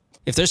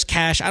 If there's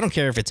cash, I don't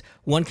care if it's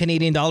 $1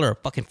 Canadian or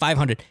fucking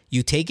 500.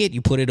 You take it,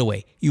 you put it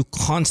away.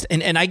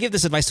 And I give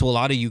this advice to a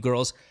lot of you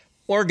girls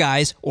or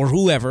guys or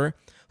whoever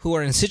who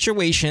are in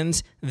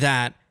situations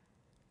that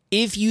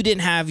if you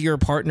didn't have your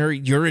partner,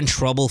 you're in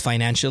trouble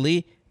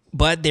financially,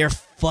 but they're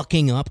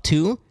fucking up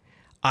too.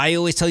 I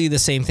always tell you the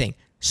same thing.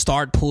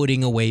 Start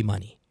putting away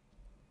money.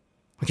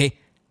 Okay?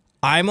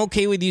 I'm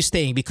okay with you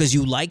staying because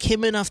you like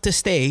him enough to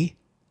stay.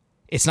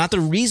 It's not the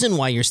reason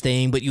why you're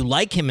staying, but you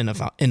like him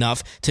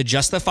enough to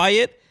justify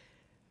it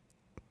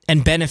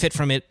and benefit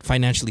from it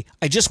financially.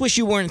 I just wish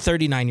you weren't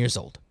 39 years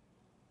old.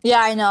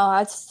 Yeah, I know.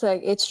 That's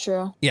it's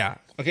true. Yeah.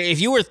 Okay.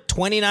 If you were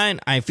 29,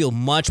 I feel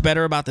much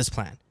better about this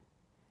plan.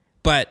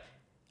 But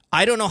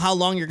I don't know how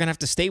long you're going to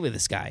have to stay with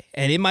this guy.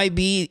 And it might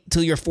be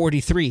till you're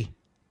 43.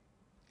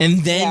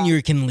 And then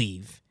you can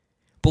leave.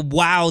 But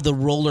wow, the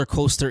roller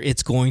coaster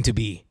it's going to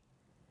be.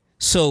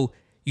 So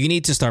you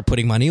need to start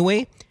putting money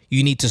away.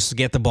 You need to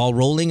get the ball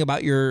rolling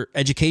about your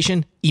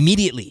education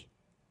immediately.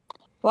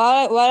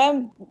 Well, what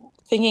I'm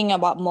thinking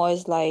about more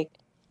is like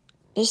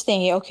just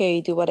thinking,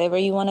 okay, do whatever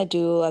you want to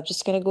do. I'm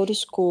just going to go to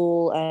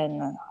school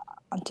and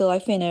until I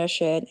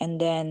finish it, and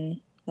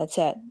then that's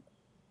it.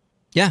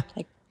 Yeah.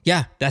 Like,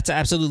 Yeah, that's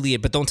absolutely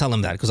it. But don't tell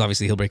him that because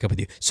obviously he'll break up with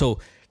you. So,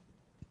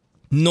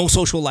 no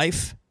social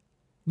life,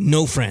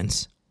 no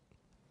friends.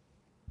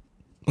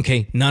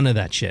 Okay, none of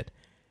that shit.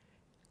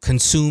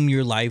 Consume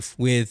your life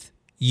with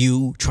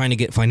you trying to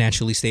get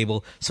financially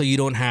stable so you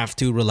don't have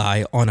to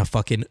rely on a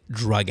fucking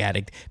drug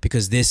addict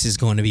because this is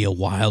going to be a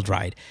wild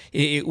ride.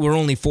 We're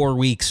only 4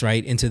 weeks,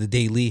 right, into the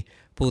daily.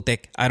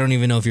 Putek, I don't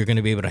even know if you're going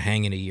to be able to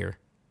hang in a year.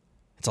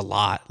 It's a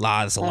lot.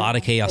 It's a lot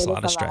of chaos, a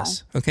lot of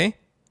stress. Okay?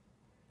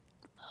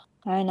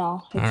 I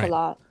know. It's right. a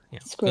lot. Yeah.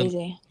 It's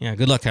crazy.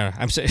 Good luck, Kara.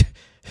 I'm sorry.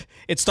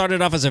 It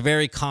started off as a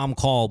very calm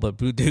call, but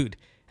dude,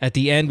 at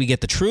the end we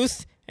get the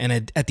truth,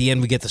 and at the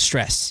end we get the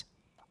stress.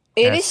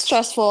 It is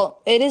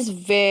stressful. It is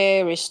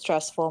very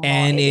stressful. Mo.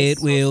 And it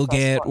so will stressful.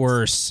 get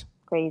worse.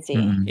 Crazy.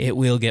 It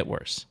will get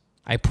worse.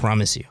 I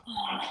promise you.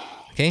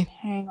 Okay?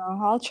 I know.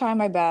 I'll try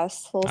my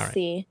best. We'll right.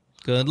 see.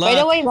 Good luck. By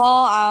the way,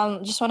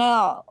 Mo, just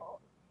wanna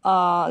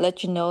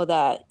let you know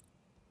that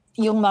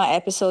yung mga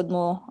episode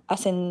mo,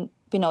 as in,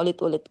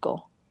 pinaulit-ulit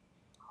ko.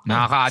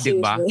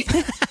 Nakaka-addict ba?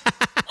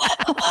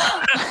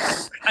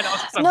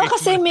 No,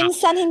 kasi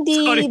minsan hindi,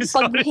 Sorry.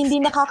 pag hindi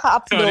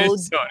nakaka-upload.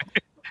 Sorry.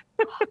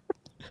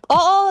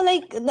 Oo,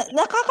 like,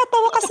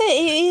 nakakatawa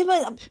kasi,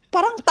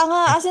 parang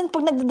tanga, as in,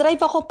 pag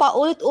nag-drive ako pa,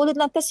 ulit-ulit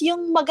lang. Tapos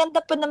yung maganda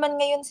pa naman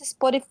ngayon sa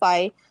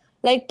Spotify,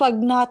 like, pag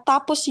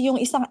natapos yung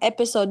isang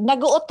episode,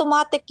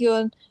 nag-automatic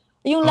yun.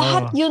 Yung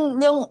lahat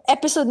yun, yung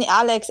episode ni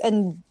Alex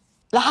and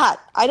lahat.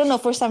 I don't know,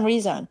 for some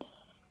reason.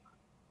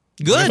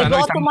 Good.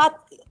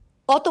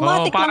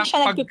 Automatic lang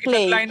siya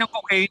nag-play. Pag line ng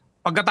cocaine,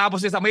 pagkatapos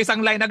may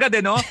isang line agad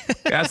no?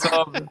 Kaya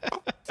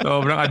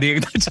sobrang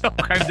addict.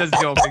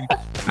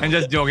 I'm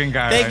just joking,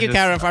 Karen. Thank you,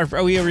 Karen.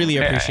 We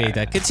really appreciate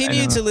that.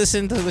 Continue to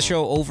listen to the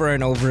show over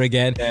and over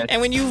again. Yes.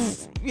 And when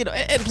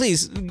and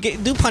please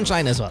do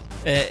Punchline as well.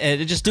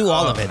 Just do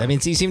all of it. I mean,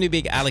 you seem to be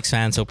a big Alex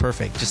fan, so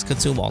perfect. Just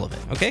consume all of it,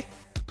 okay?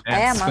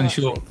 Yes, I am a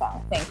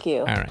fan. Thank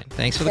you. All right.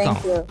 Thanks for the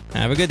call. You.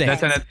 Have a good day.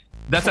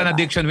 That's an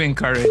addiction we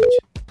encourage.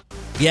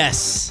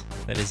 Yes,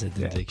 that is an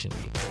addiction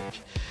we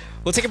encourage.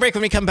 We'll take a break.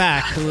 When we come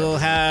back, we'll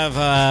have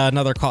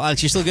another call.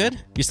 Alex, you still good?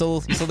 You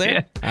still there?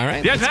 Yeah. All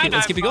right. Yes,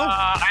 let's keep it going.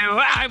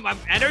 I'm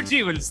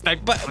energy will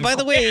start. By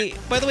the way,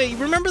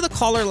 remember the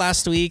caller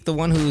last week, the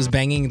one who was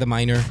banging the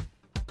minor?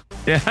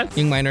 Yes.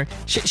 Young minor.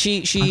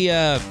 She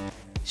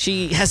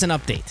has an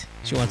update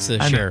she wants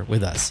to share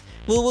with us.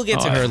 We'll get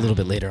to her a little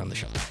bit later on the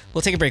show.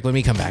 We'll take a break. When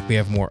we come back, we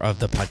have more of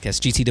the podcast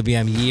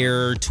GTWM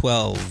Year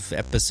 12,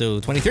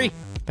 Episode 23.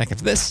 Back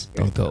after this.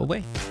 Don't go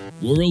away.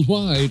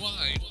 Worldwide,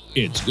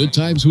 it's Good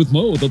Times with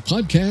Mo, the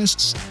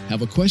podcasts.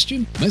 Have a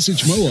question?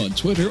 Message Mo on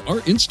Twitter or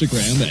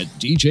Instagram at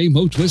DJ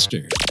Mo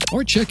Twister.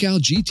 Or check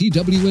out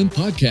GTWM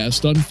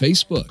Podcast on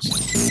Facebook.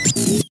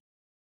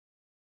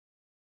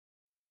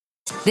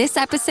 This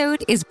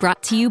episode is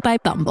brought to you by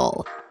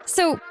Bumble.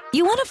 So,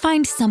 you want to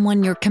find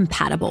someone you're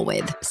compatible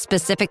with,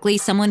 specifically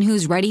someone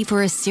who's ready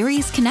for a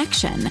serious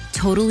connection,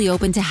 totally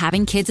open to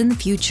having kids in the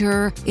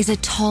future, is a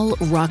tall,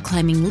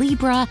 rock-climbing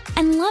Libra,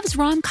 and loves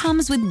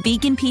rom-coms with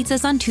vegan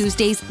pizzas on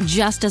Tuesdays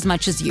just as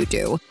much as you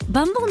do.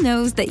 Bumble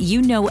knows that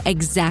you know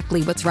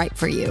exactly what's right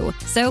for you.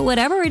 So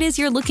whatever it is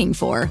you're looking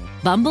for,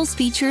 Bumble's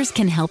features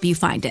can help you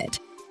find it.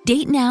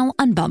 Date now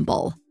on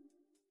Bumble.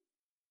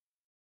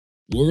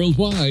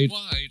 Worldwide,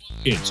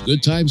 it's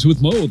Good Times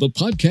with Mo, the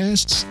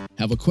podcasts.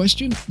 Have a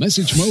question?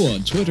 Message Mo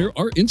on Twitter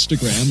or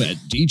Instagram at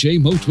DJ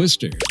Mo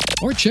Twister.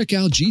 Or check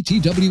out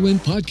GTWN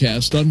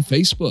Podcast on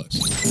Facebook.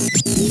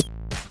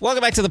 Welcome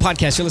back to the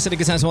podcast. You're listening to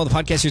Good Times with Mo, the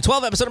podcast. Your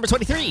 12, episode number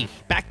 23.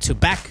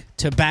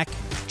 Back-to-back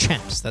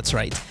champs. That's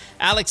right.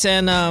 Alex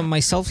and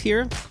myself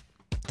here,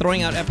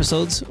 throwing out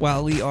episodes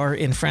while we are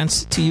in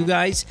France to you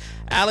guys.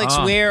 Alex,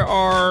 where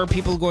are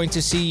people going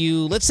to see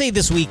you, let's say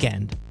this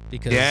weekend?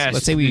 Because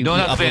let's say we don't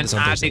have to be upload an this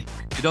on Thursday.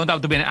 addict. You don't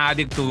have to be an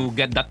addict to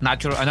get that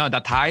natural,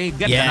 that high.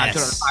 Get the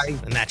natural high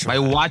by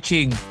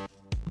watching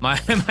my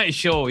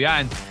show.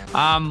 Yan.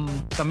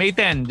 Sa May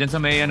 10, dyan sa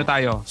May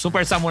tayo.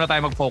 Super Sam muna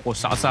tayo mag-focus.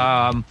 Saka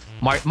sa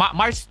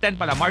March 10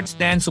 pala. March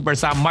 10, Super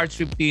Sam. March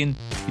 15,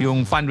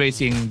 yung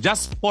fundraising.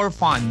 Just for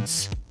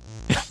funds.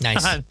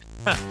 Nice.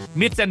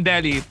 Meats and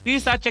Deli.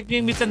 Please check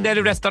nyo yung Meats and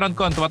Deli restaurant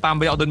ko.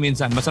 Tumatambay ako doon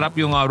minsan. Masarap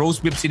yung roast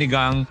beef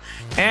sinigang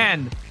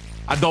and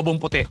adobong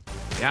puti.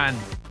 Yan.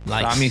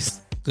 Nice.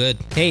 Promise. Good.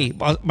 Hey,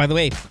 by the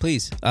way,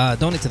 please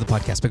donate to the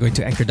podcast by going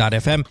to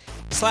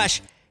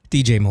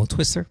anchor.fm/DJ Mo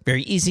Twister.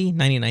 Very easy.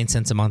 99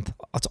 cents a month.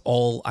 That's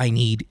all I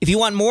need. If you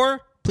want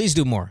more, please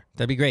do more.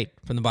 That'd be great.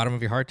 From the bottom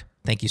of your heart,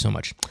 thank you so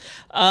much.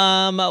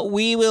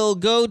 We will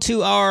go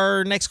to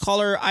our next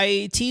caller.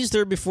 I teased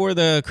her before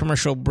the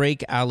commercial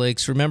break,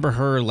 Alex. Remember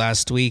her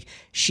last week.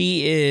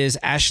 She is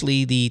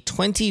Ashley, the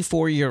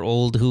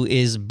 24-year-old who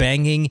is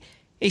banging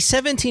a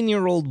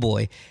 17-year-old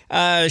boy.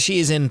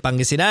 She is in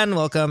Pangasinan.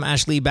 Welcome,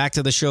 Ashley, back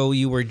to the show.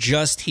 You were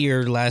just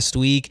here last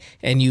week,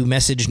 and you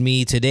messaged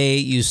me today.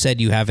 You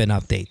said you have an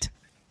update.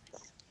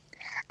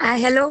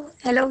 Hello,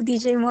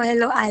 DJ Mo.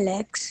 Hello,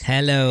 Alex.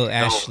 Hello,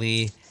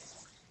 Ashley,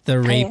 the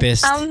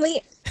rapist.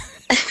 May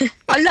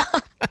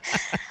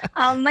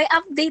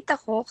update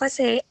ako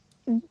kasi,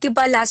 di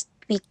ba last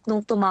week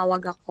nung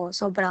tumawag ako,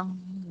 sobrang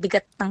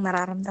bigat ng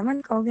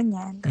nararamdaman ko,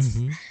 ganyan.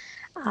 Tapos,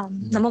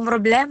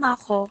 namumroblema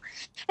ako.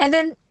 And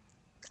then,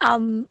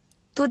 2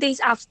 days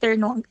after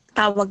nung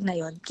tawag na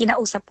yon,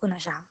 kinausap ko na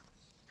siya.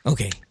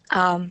 Okay.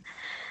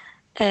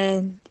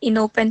 And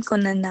inopen ko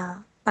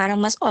na parang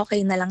mas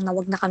okay na lang na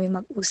wag na kami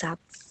mag-usap.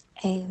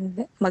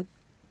 And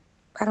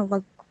parang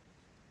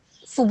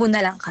fubo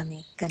na lang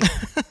kami.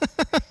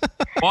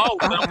 Wow!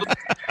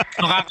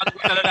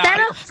 Nakakalagot na lalaki.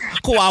 Pero,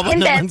 Kuwawa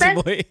naman si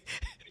Boy.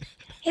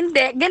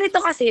 hindi.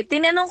 Ganito kasi,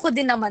 tinanong ko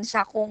din naman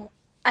siya kung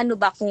ano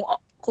ba,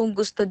 kung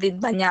gusto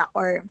din ba niya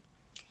or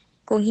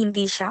kung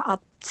hindi siya up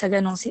sa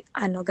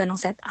ganong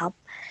setup.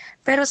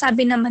 Pero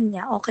sabi naman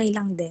niya, okay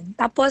lang din.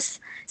 Tapos,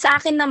 sa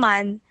akin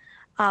naman,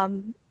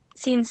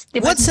 since...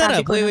 What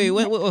setup? Wait,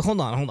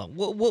 hold on.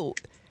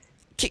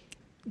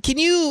 Can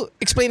you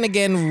explain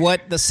again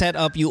what the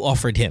setup you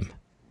offered him?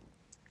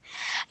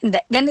 Hindi,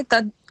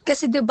 ganito.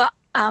 Kasi diba,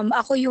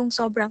 ako yung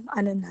sobrang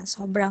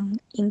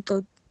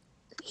into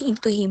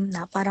him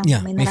na. Parang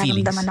may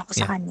nararamdaman ako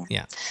sa kanya.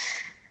 Yeah.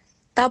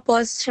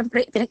 Tapos,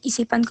 syempre,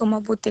 pinag-isipan ko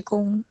mabuti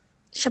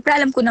syempre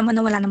alam ko naman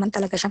na wala naman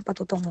talaga siyang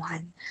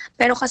patutunguhan.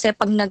 Pero kasi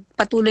pag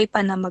nagpatuloy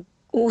pa na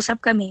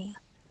mag-uusap kami,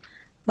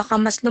 baka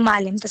mas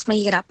lumalim, tapos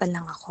mahihirapan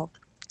lang ako.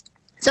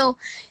 So,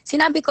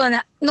 sinabi ko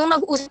na, nung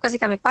nag-uusap kasi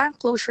kami, parang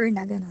closure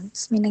na, gano'n.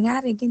 Tapos may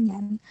nangyari,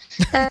 ganyan.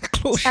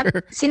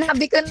 Closure?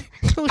 Sinabi ko,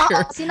 Closure?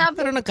 oo, sinabi.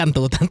 Pero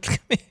nagkantutan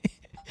kami.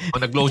 O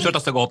nag-closure,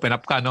 tapos nag-open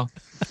up ka, no?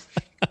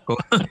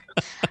 Okay.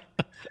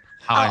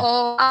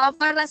 Oo,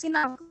 parang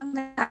sinabi ko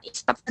na,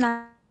 stop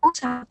na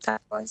usap.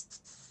 Tapos,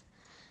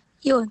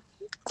 yun,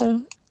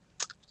 kung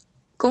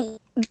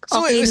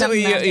okay so lang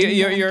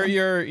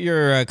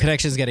your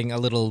connection is getting a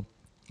little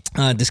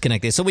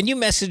disconnected. So when you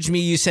messaged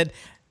me, you said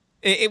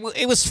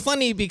it was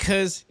funny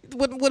because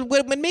what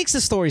makes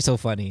the story so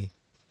funny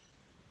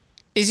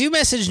is you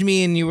messaged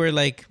me and you were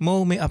like,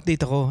 Mo, may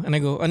update ako. And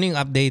I go, ano yung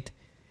update?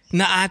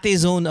 Na-ate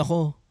zone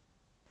ako.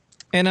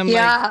 And I'm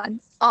like,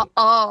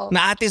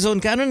 na-ate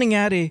zone ka? Ano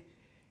nangyari?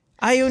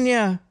 Ayaw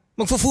niya.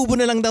 Magfufubo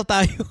na lang daw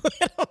tayo.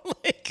 And I'm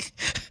like,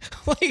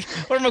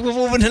 or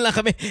magfufubo na lang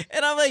kami.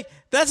 And I'm like,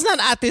 that's not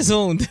ate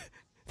zoned.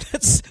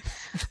 That's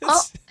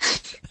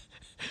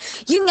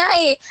Yun nga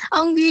eh.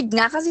 Ang weird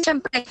nga. Kasi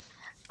syempre,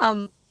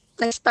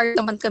 nag-start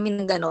naman kami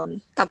ng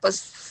ganon. Tapos,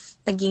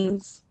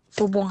 naging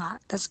fubo nga.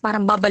 Tapos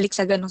parang babalik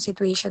sa ganong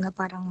situation na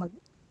parang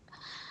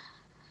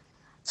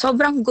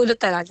sobrang gulo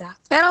talaga.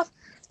 Pero,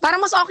 parang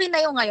mas okay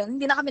na yung ngayon.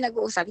 Hindi na kami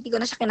nag-uusap. Hindi ko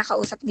na siya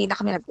kinakausap. Hindi na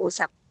kami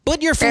nag-uusap.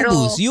 But you're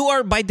fubus. You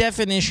are by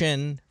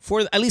definition,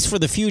 at least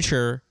for the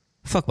future,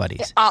 fuck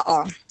buddies.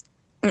 Oo.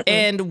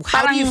 And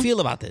how do you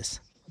feel about this?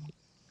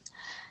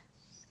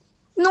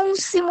 Nung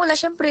simula,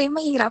 syempre,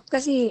 mahirap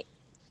kasi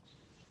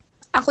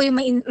ako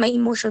yung may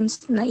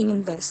emotions na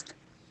in-invest.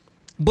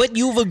 But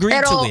you've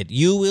agreed to it.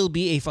 You will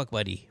be a fuck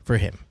buddy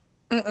for him.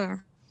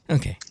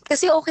 Okay.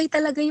 Kasi okay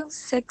talaga yung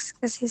sex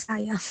kasi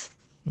sayang.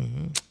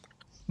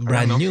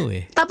 Brand new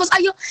eh. Tapos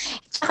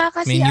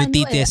tsaka kasi may new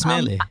titi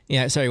smell eh.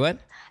 Yeah, sorry,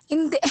 what?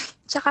 Hindi.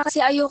 Tsaka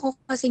kasi ayoko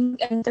kasing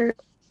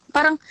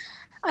parang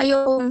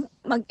ayoko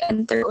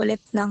mag-enter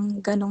ulit ng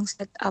ganong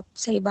setup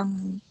sa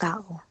ibang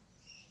tao.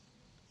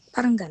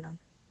 Parang ganon.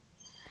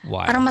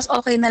 Why? Parang mas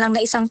okay na lang na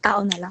isang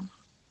tao na lang.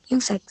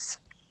 Yung sex.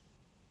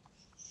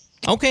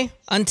 Okay.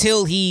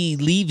 Until he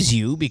leaves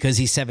you because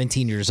he's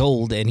 17 years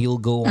old and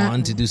he'll go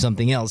on to do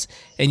something else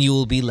and you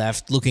will be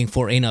left looking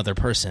for another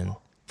person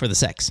for the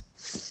sex.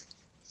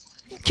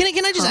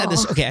 Can I just add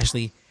this? Okay,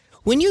 Ashley,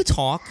 when you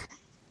talk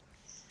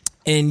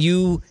and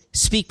you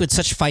speak with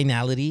such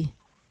finality,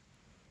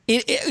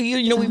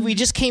 we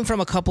just came from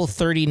a couple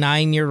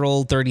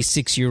 39-year-old,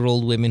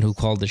 36-year-old women who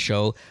called the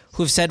show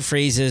who've said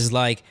phrases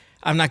like,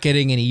 I'm not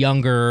getting any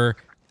younger,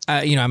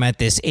 I'm at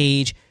this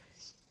age.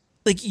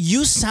 Like,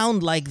 you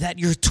sound like that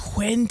you're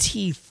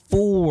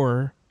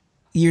 24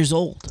 years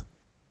old.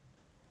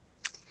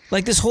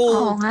 Like this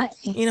whole,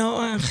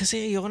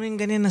 kasi ayoko rin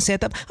ganyan na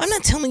setup. I'm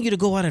not telling you to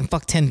go out and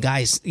fuck 10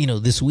 guys,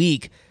 this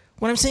week.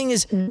 What I'm saying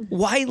is,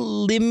 why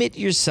limit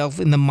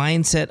yourself in the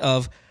mindset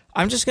of,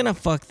 I'm just going to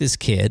fuck this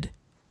kid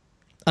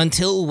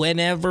until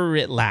whenever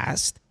it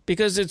lasts?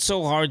 Because it's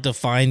so hard to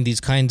find these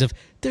kinds of,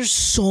 there's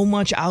so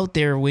much out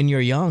there when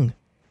you're young.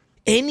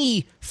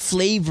 Any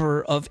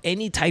flavor of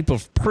any type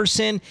of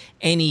person,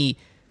 any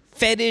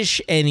fetish,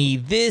 any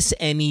this,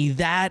 any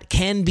that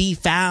can be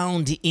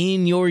found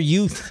in your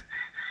youth.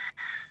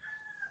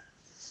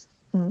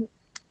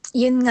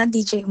 Yun nga,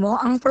 DJ Mo.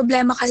 Ang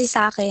problema kasi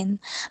sa akin,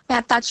 may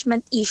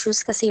attachment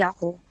issues kasi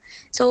ako.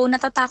 So,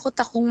 natatakot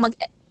akong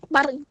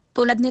parang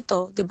tulad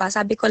nito, di ba?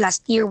 Sabi ko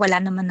last year,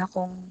 wala naman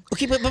akong...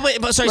 Okay, but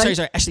sorry.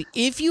 Actually,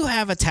 if you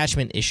have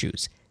attachment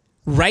issues,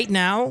 right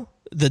now,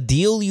 the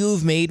deal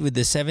you've made with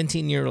the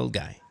 17-year-old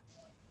guy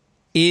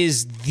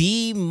is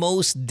the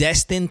most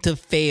destined to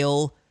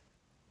fail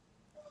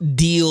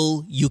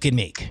deal you can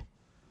make.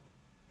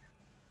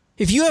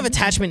 If you have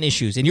attachment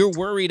issues and you're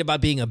worried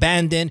about being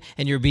abandoned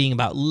and you're being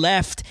about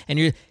left and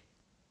the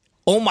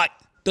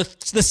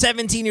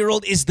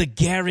 17-year-old is the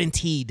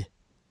guaranteed.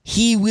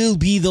 He will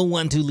be the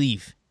one to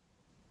leave.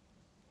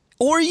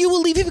 Or you will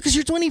leave it because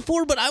you're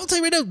 24. But I will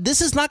tell you right now, this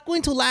is not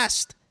going to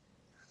last.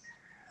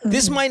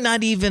 This might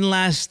not even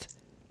last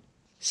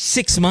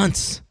 6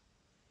 months.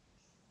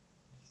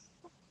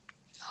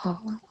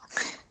 Oh.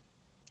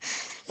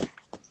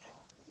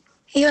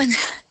 Yun.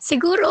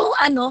 Siguro,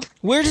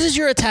 Where does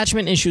your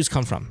attachment issues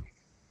come from?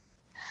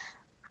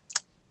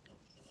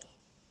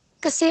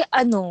 kasi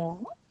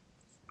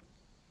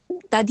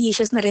daddy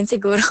issues na rin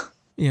siguro.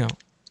 You know,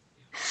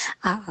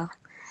 Ganun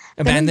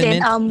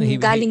abandonment. din,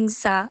 galing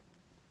sa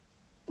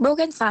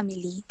broken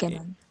family,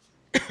 ganun.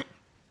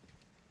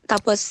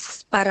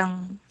 Tapos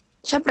parang,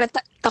 syempre,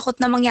 takot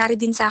na mangyari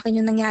din sa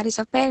akin yung nangyari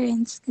sa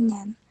parents,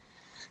 ganyan.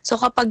 So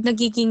kapag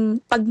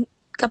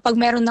kapag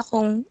meron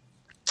akong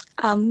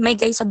may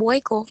guy sa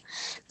buhay ko,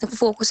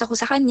 nag-focus ako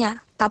sa kanya.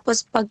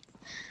 Tapos pag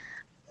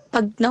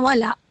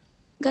nawala,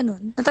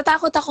 ganun.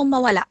 Natatakot akong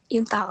mawala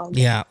yung tao.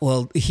 Yeah,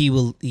 well, you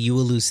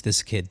will lose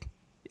this kid.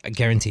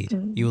 Guaranteed.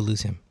 You will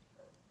lose him.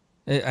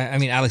 I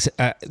mean, Alex,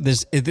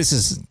 this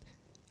is,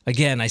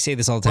 again, I say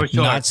this all the time,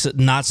 sure.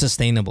 not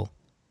sustainable.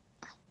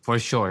 For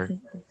sure.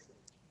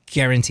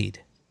 Guaranteed.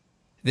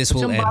 This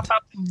will end.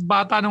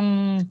 Bata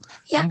nung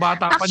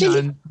bata pa actually,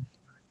 niyan.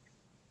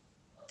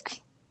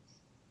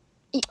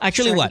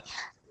 Actually, sorry. what?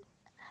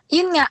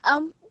 Yun nga,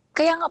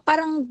 kaya nga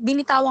parang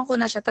binitawan ko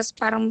na siya, tapos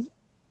parang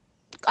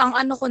ang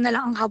ko na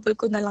lang, ang habol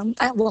ko na lang,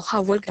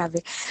 habol, grabe.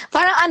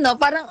 Parang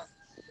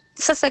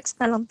sa sex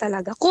na lang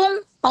talaga.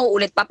 Kung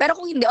mauulit pa, pero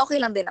kung hindi,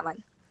 okay lang din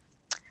naman.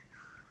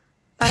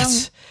 Parang,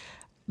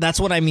 that's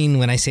what I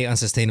mean when I say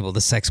unsustainable, the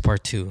sex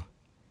part too.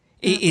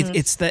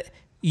 It's that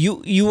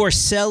you are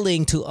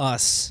selling to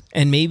us,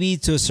 and maybe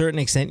to a certain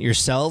extent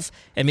yourself,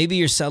 and maybe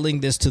you're selling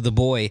this to the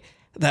boy,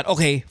 that,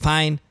 okay,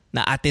 fine,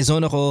 na ate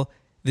zone ako,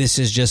 this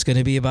is just going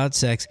to be about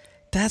sex.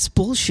 That's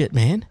bullshit,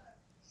 man.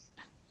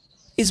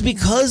 It's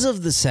because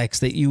of the sex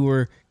that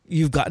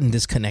you've gotten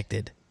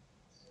disconnected.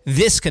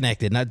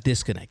 Disconnected, not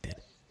disconnected.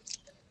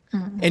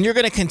 And you're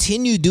going to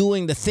continue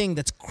doing the thing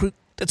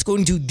that's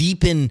going to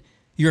deepen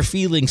your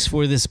feelings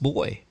for this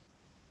boy.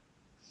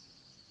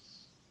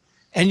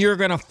 And you're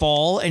going to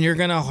fall, and you're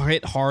going to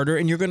hit harder,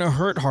 and you're going to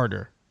hurt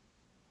harder.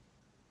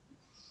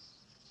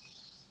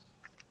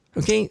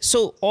 Okay?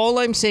 So all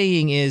I'm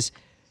saying is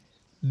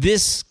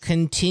this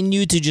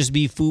continue to just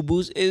be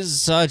FUBUs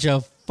is such a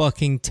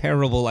fucking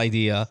terrible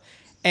idea.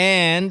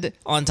 And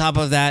on top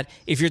of that,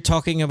 if you're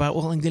talking about,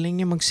 well, ang galing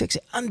niya mag-sex,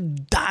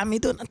 ang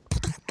dami doon.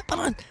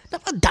 Parang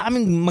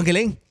napakadaming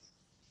magaling.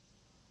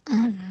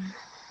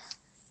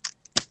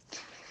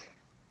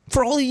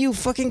 For all of you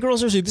fucking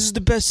girls who say, this is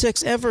the best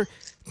sex ever.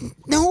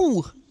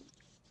 No.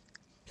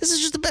 This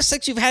is just the best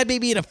sex you've had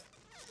maybe in a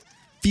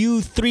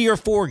few 3 or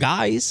 4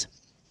 guys.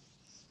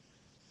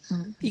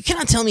 You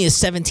cannot tell me a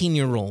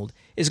 17-year-old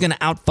is going to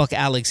outfuck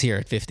Alex here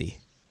at 50.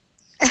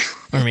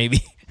 Or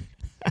maybe.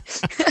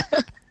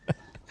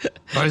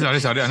 Sorry. Ano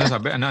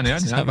sabi? Ano yan?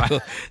 Sabi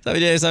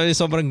niya,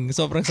 sobrang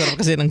sarap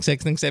kasi ng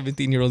sex ng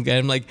 17-year-old guy.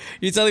 I'm like,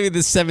 you're telling me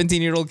this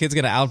 17-year-old kid's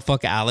gonna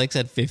outfuck Alex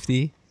at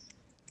 50?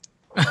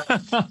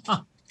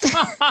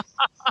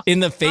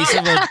 In the face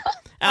of a...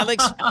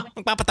 Alex,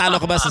 magpapatalo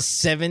ka ba sa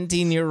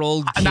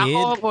 17-year-old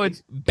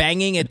kid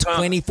banging a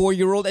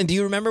 24-year-old? And do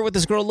you remember what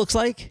this girl looks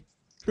like?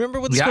 Remember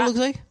what this girl looks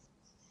like?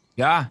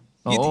 Yeah.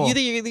 You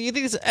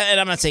think it's... And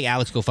I'm not saying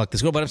Alex go fuck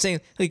this girl, but I'm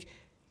saying, like,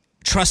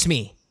 trust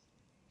me.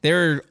 There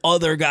are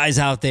other guys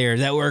out there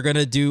that were going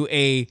to do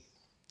a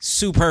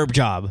superb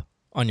job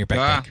on your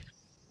backpack.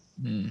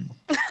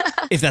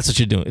 If that's what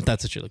you're doing, if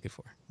that's what you're looking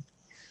for.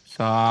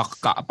 Sa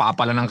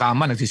paapala ng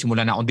kama,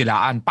 nagsisimula na akong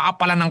dilaan.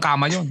 Paapala ng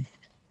kama yun.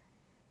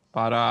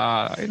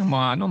 Para,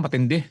 mga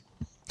matindi.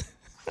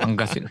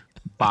 Hanggasin.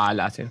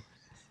 Paala sila.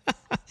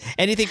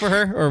 Anything for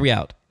her, or are we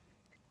out?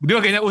 Di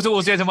ba, kaya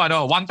uso-uso yan sa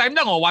mga, one time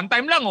lang.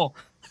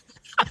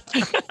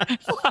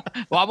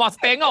 Wama sa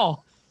tengo.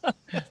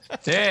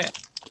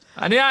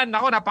 Ano yan?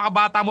 Ako,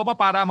 napakabata mo pa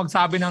para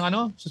magsabi ng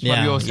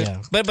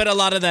Yeah. But a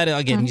lot of that,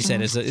 again, you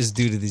said, is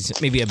due to these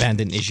maybe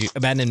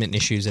abandonment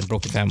issues and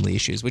broken family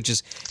issues, which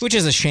is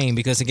a shame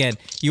because, again,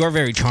 you are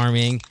very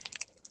charming.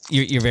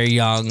 You're very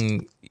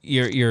young.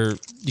 You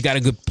got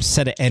a good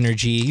set of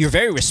energy. You're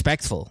very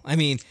respectful. I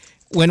mean,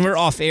 when we're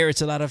off air,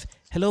 it's a lot of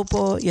hello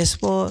po, yes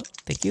po,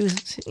 thank you.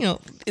 You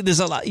know, there's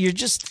a lot.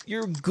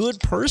 You're a good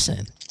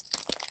person.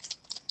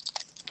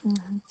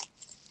 Mm-hmm.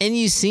 And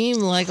you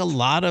seem like a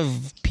lot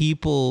of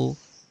people.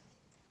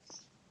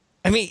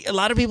 I mean, a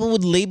lot of people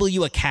would label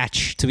you a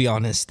catch, to be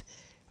honest.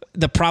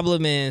 The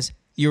problem is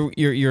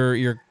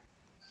you're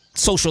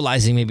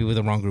socializing maybe with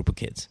the wrong group of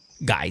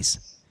guys.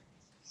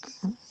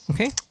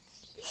 Okay?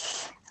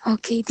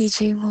 Okay,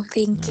 DJ Mo.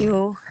 Thank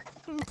you.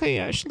 Okay,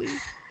 Ashley.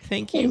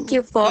 Thank you. Thank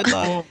you po. Good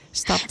luck.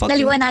 Stop fucking.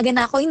 Naliwanagan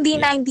na ako. Hindi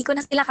ko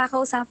na sila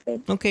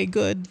kakausapin. Okay,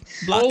 good.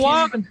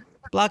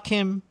 Block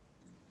him.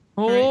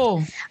 Oh.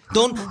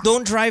 Right.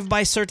 Don't drive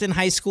by certain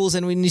high schools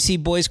and when you see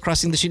boys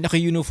crossing the street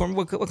naka-uniform,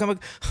 wag ka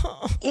mag...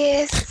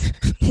 Yes.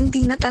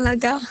 Hindi na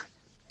talaga.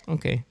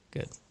 Okay,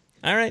 good.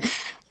 All right.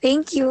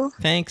 Thank you.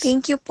 Thanks.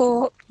 Thank you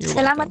po. You're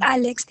Salamat,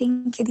 welcome. Alex.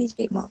 Thank you,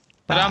 DJ Mo.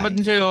 Salamat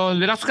din sa'yo.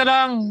 Relax ka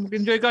lang.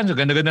 Mag-enjoy ka. So,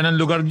 ganda-ganda ng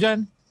lugar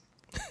dyan.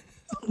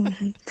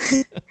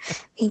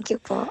 Thank you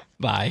po.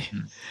 Bye.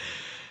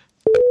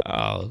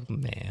 Oh,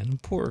 man.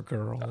 Poor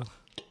girl.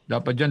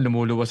 Dapat dyan,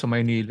 lumuluwas sa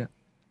Maynila.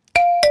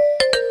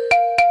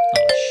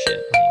 Oh, shit.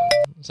 Hold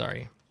on.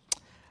 Sorry.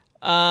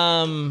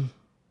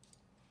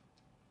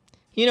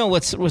 You know,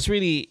 what's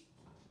really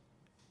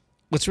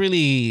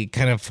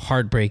kind of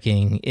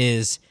heartbreaking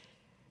is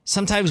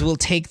sometimes we'll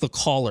take the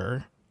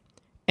caller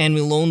and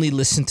we'll only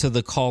listen to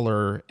the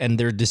caller and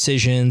their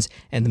decisions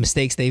and the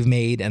mistakes they've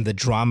made and the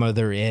drama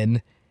they're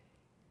in.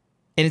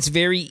 And it's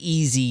very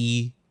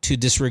easy to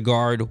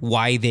disregard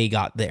why they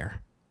got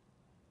there.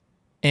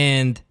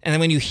 And then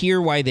when you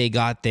hear why they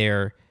got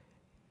there,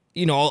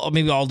 you know,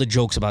 maybe all the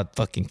jokes about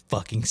fucking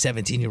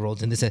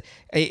 17-year-olds and this,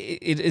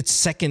 it's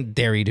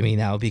secondary to me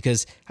now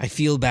because I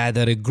feel bad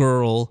that a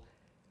girl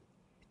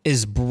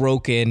is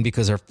broken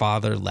because her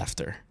father left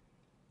her.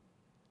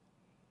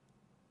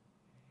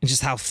 And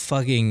just how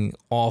fucking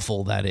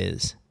awful that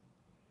is.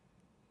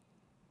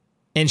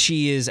 And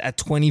she is at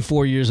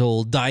 24 years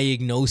old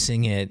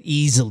diagnosing it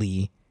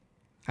easily.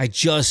 I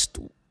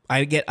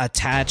get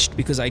attached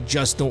because I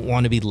just don't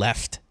want to be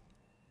left.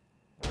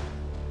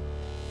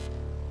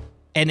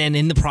 And then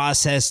in the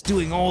process,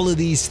 doing all of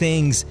these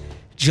things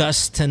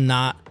just to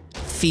not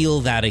feel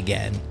that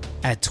again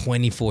at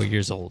 24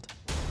 years old.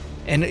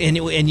 And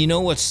you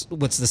know what's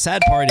the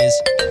sad part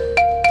is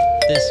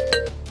this.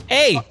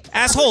 Hey,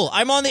 asshole!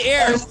 I'm on the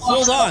air.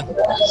 Hold on.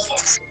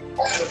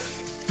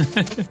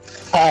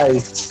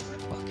 Hi.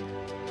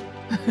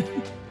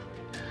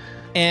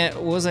 And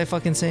what was I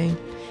fucking saying?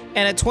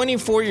 And at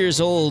 24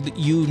 years old,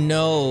 you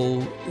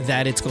know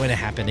that it's going to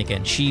happen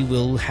again. She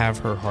will have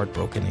her heart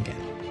broken again.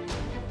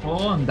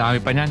 Oo, ang dami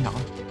pa niyan.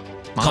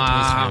 Couple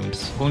of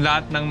times. Kung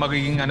lahat ng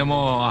magiging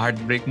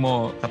heartbreak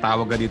mo,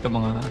 tatawag ka dito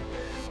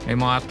may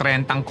mga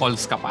 30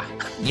 calls ka pa.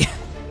 Yeah.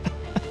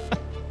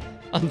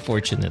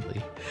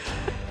 Unfortunately.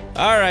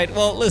 All right.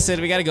 Well,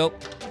 listen, we got to go.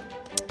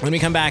 When we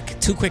come back,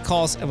 2 quick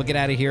calls and we'll get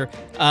out of here.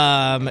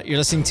 You're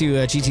listening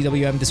to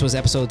GTWM. This was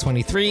episode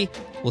 23.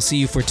 We'll see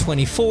you for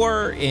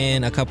 24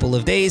 in a couple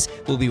of days.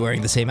 We'll be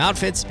wearing the same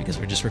outfits because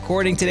we're just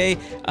recording today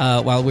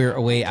while we're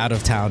away out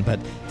of town. But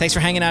thanks for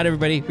hanging out,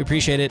 everybody. We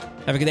appreciate it.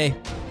 Have a good day.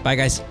 Bye,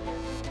 guys.